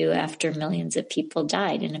what you do after millions of people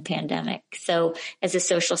died in a pandemic. So as a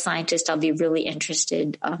social scientist, I'll be really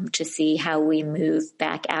interested to see how we move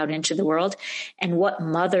back out into the world and what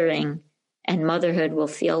mothering and motherhood will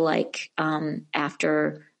feel like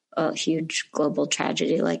after a huge global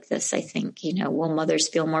tragedy like this. I think, will mothers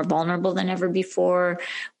feel more vulnerable than ever before?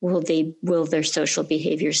 Will their social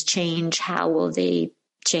behaviors change? How will they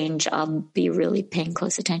change? I'll be really paying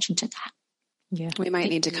close attention to that. Yeah. We might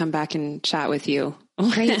need to come back and chat with you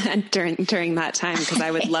during that time, because I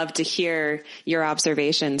would love to hear your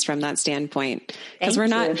observations from that standpoint. Because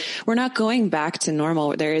we're not going back to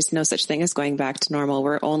normal. There is no such thing as going back to normal.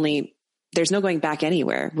 There's no going back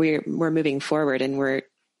anywhere. We're moving forward, and we're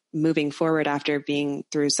moving forward after being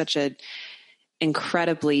through such a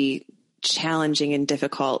incredibly challenging and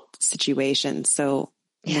difficult situation. So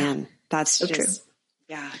man, that's so true.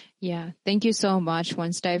 Yeah. Yeah. Thank you so much,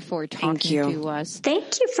 Wednesday, for talking to us.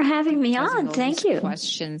 Thank you for having me on. Thank you.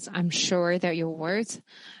 Questions. I'm sure that your words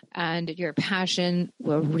and your passion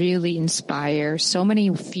will really inspire so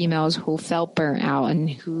many females who felt burnt out and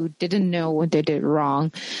who didn't know what they did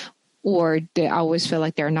wrong, or they always feel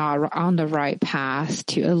like they're not on the right path,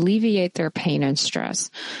 to alleviate their pain and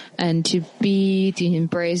stress, and to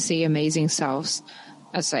embrace the amazing selves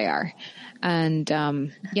as they are. And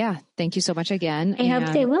thank you so much again. I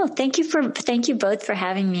hope they will. Thank you both for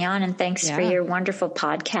having me on, and thanks for your wonderful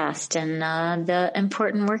podcast and the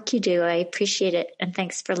important work you do. I appreciate it, and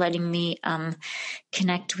thanks for letting me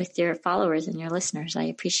connect with your followers and your listeners. I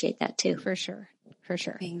appreciate that too. For sure.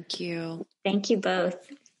 Thank you. Thank you both.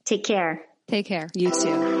 Take care. Take care. You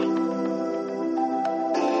too.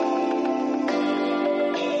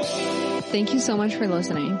 Thank you so much for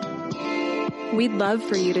listening. We'd love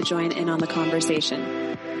for you to join in on the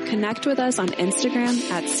conversation. Connect with us on Instagram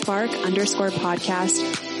at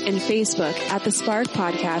 @spark_podcast and Facebook at the Spark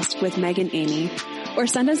Podcast with Meg and Amy, or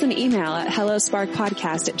send us an email at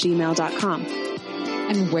hellosparkpodcast@gmail.com.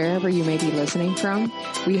 And wherever you may be listening from,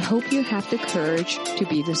 we hope you have the courage to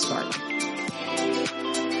be the spark.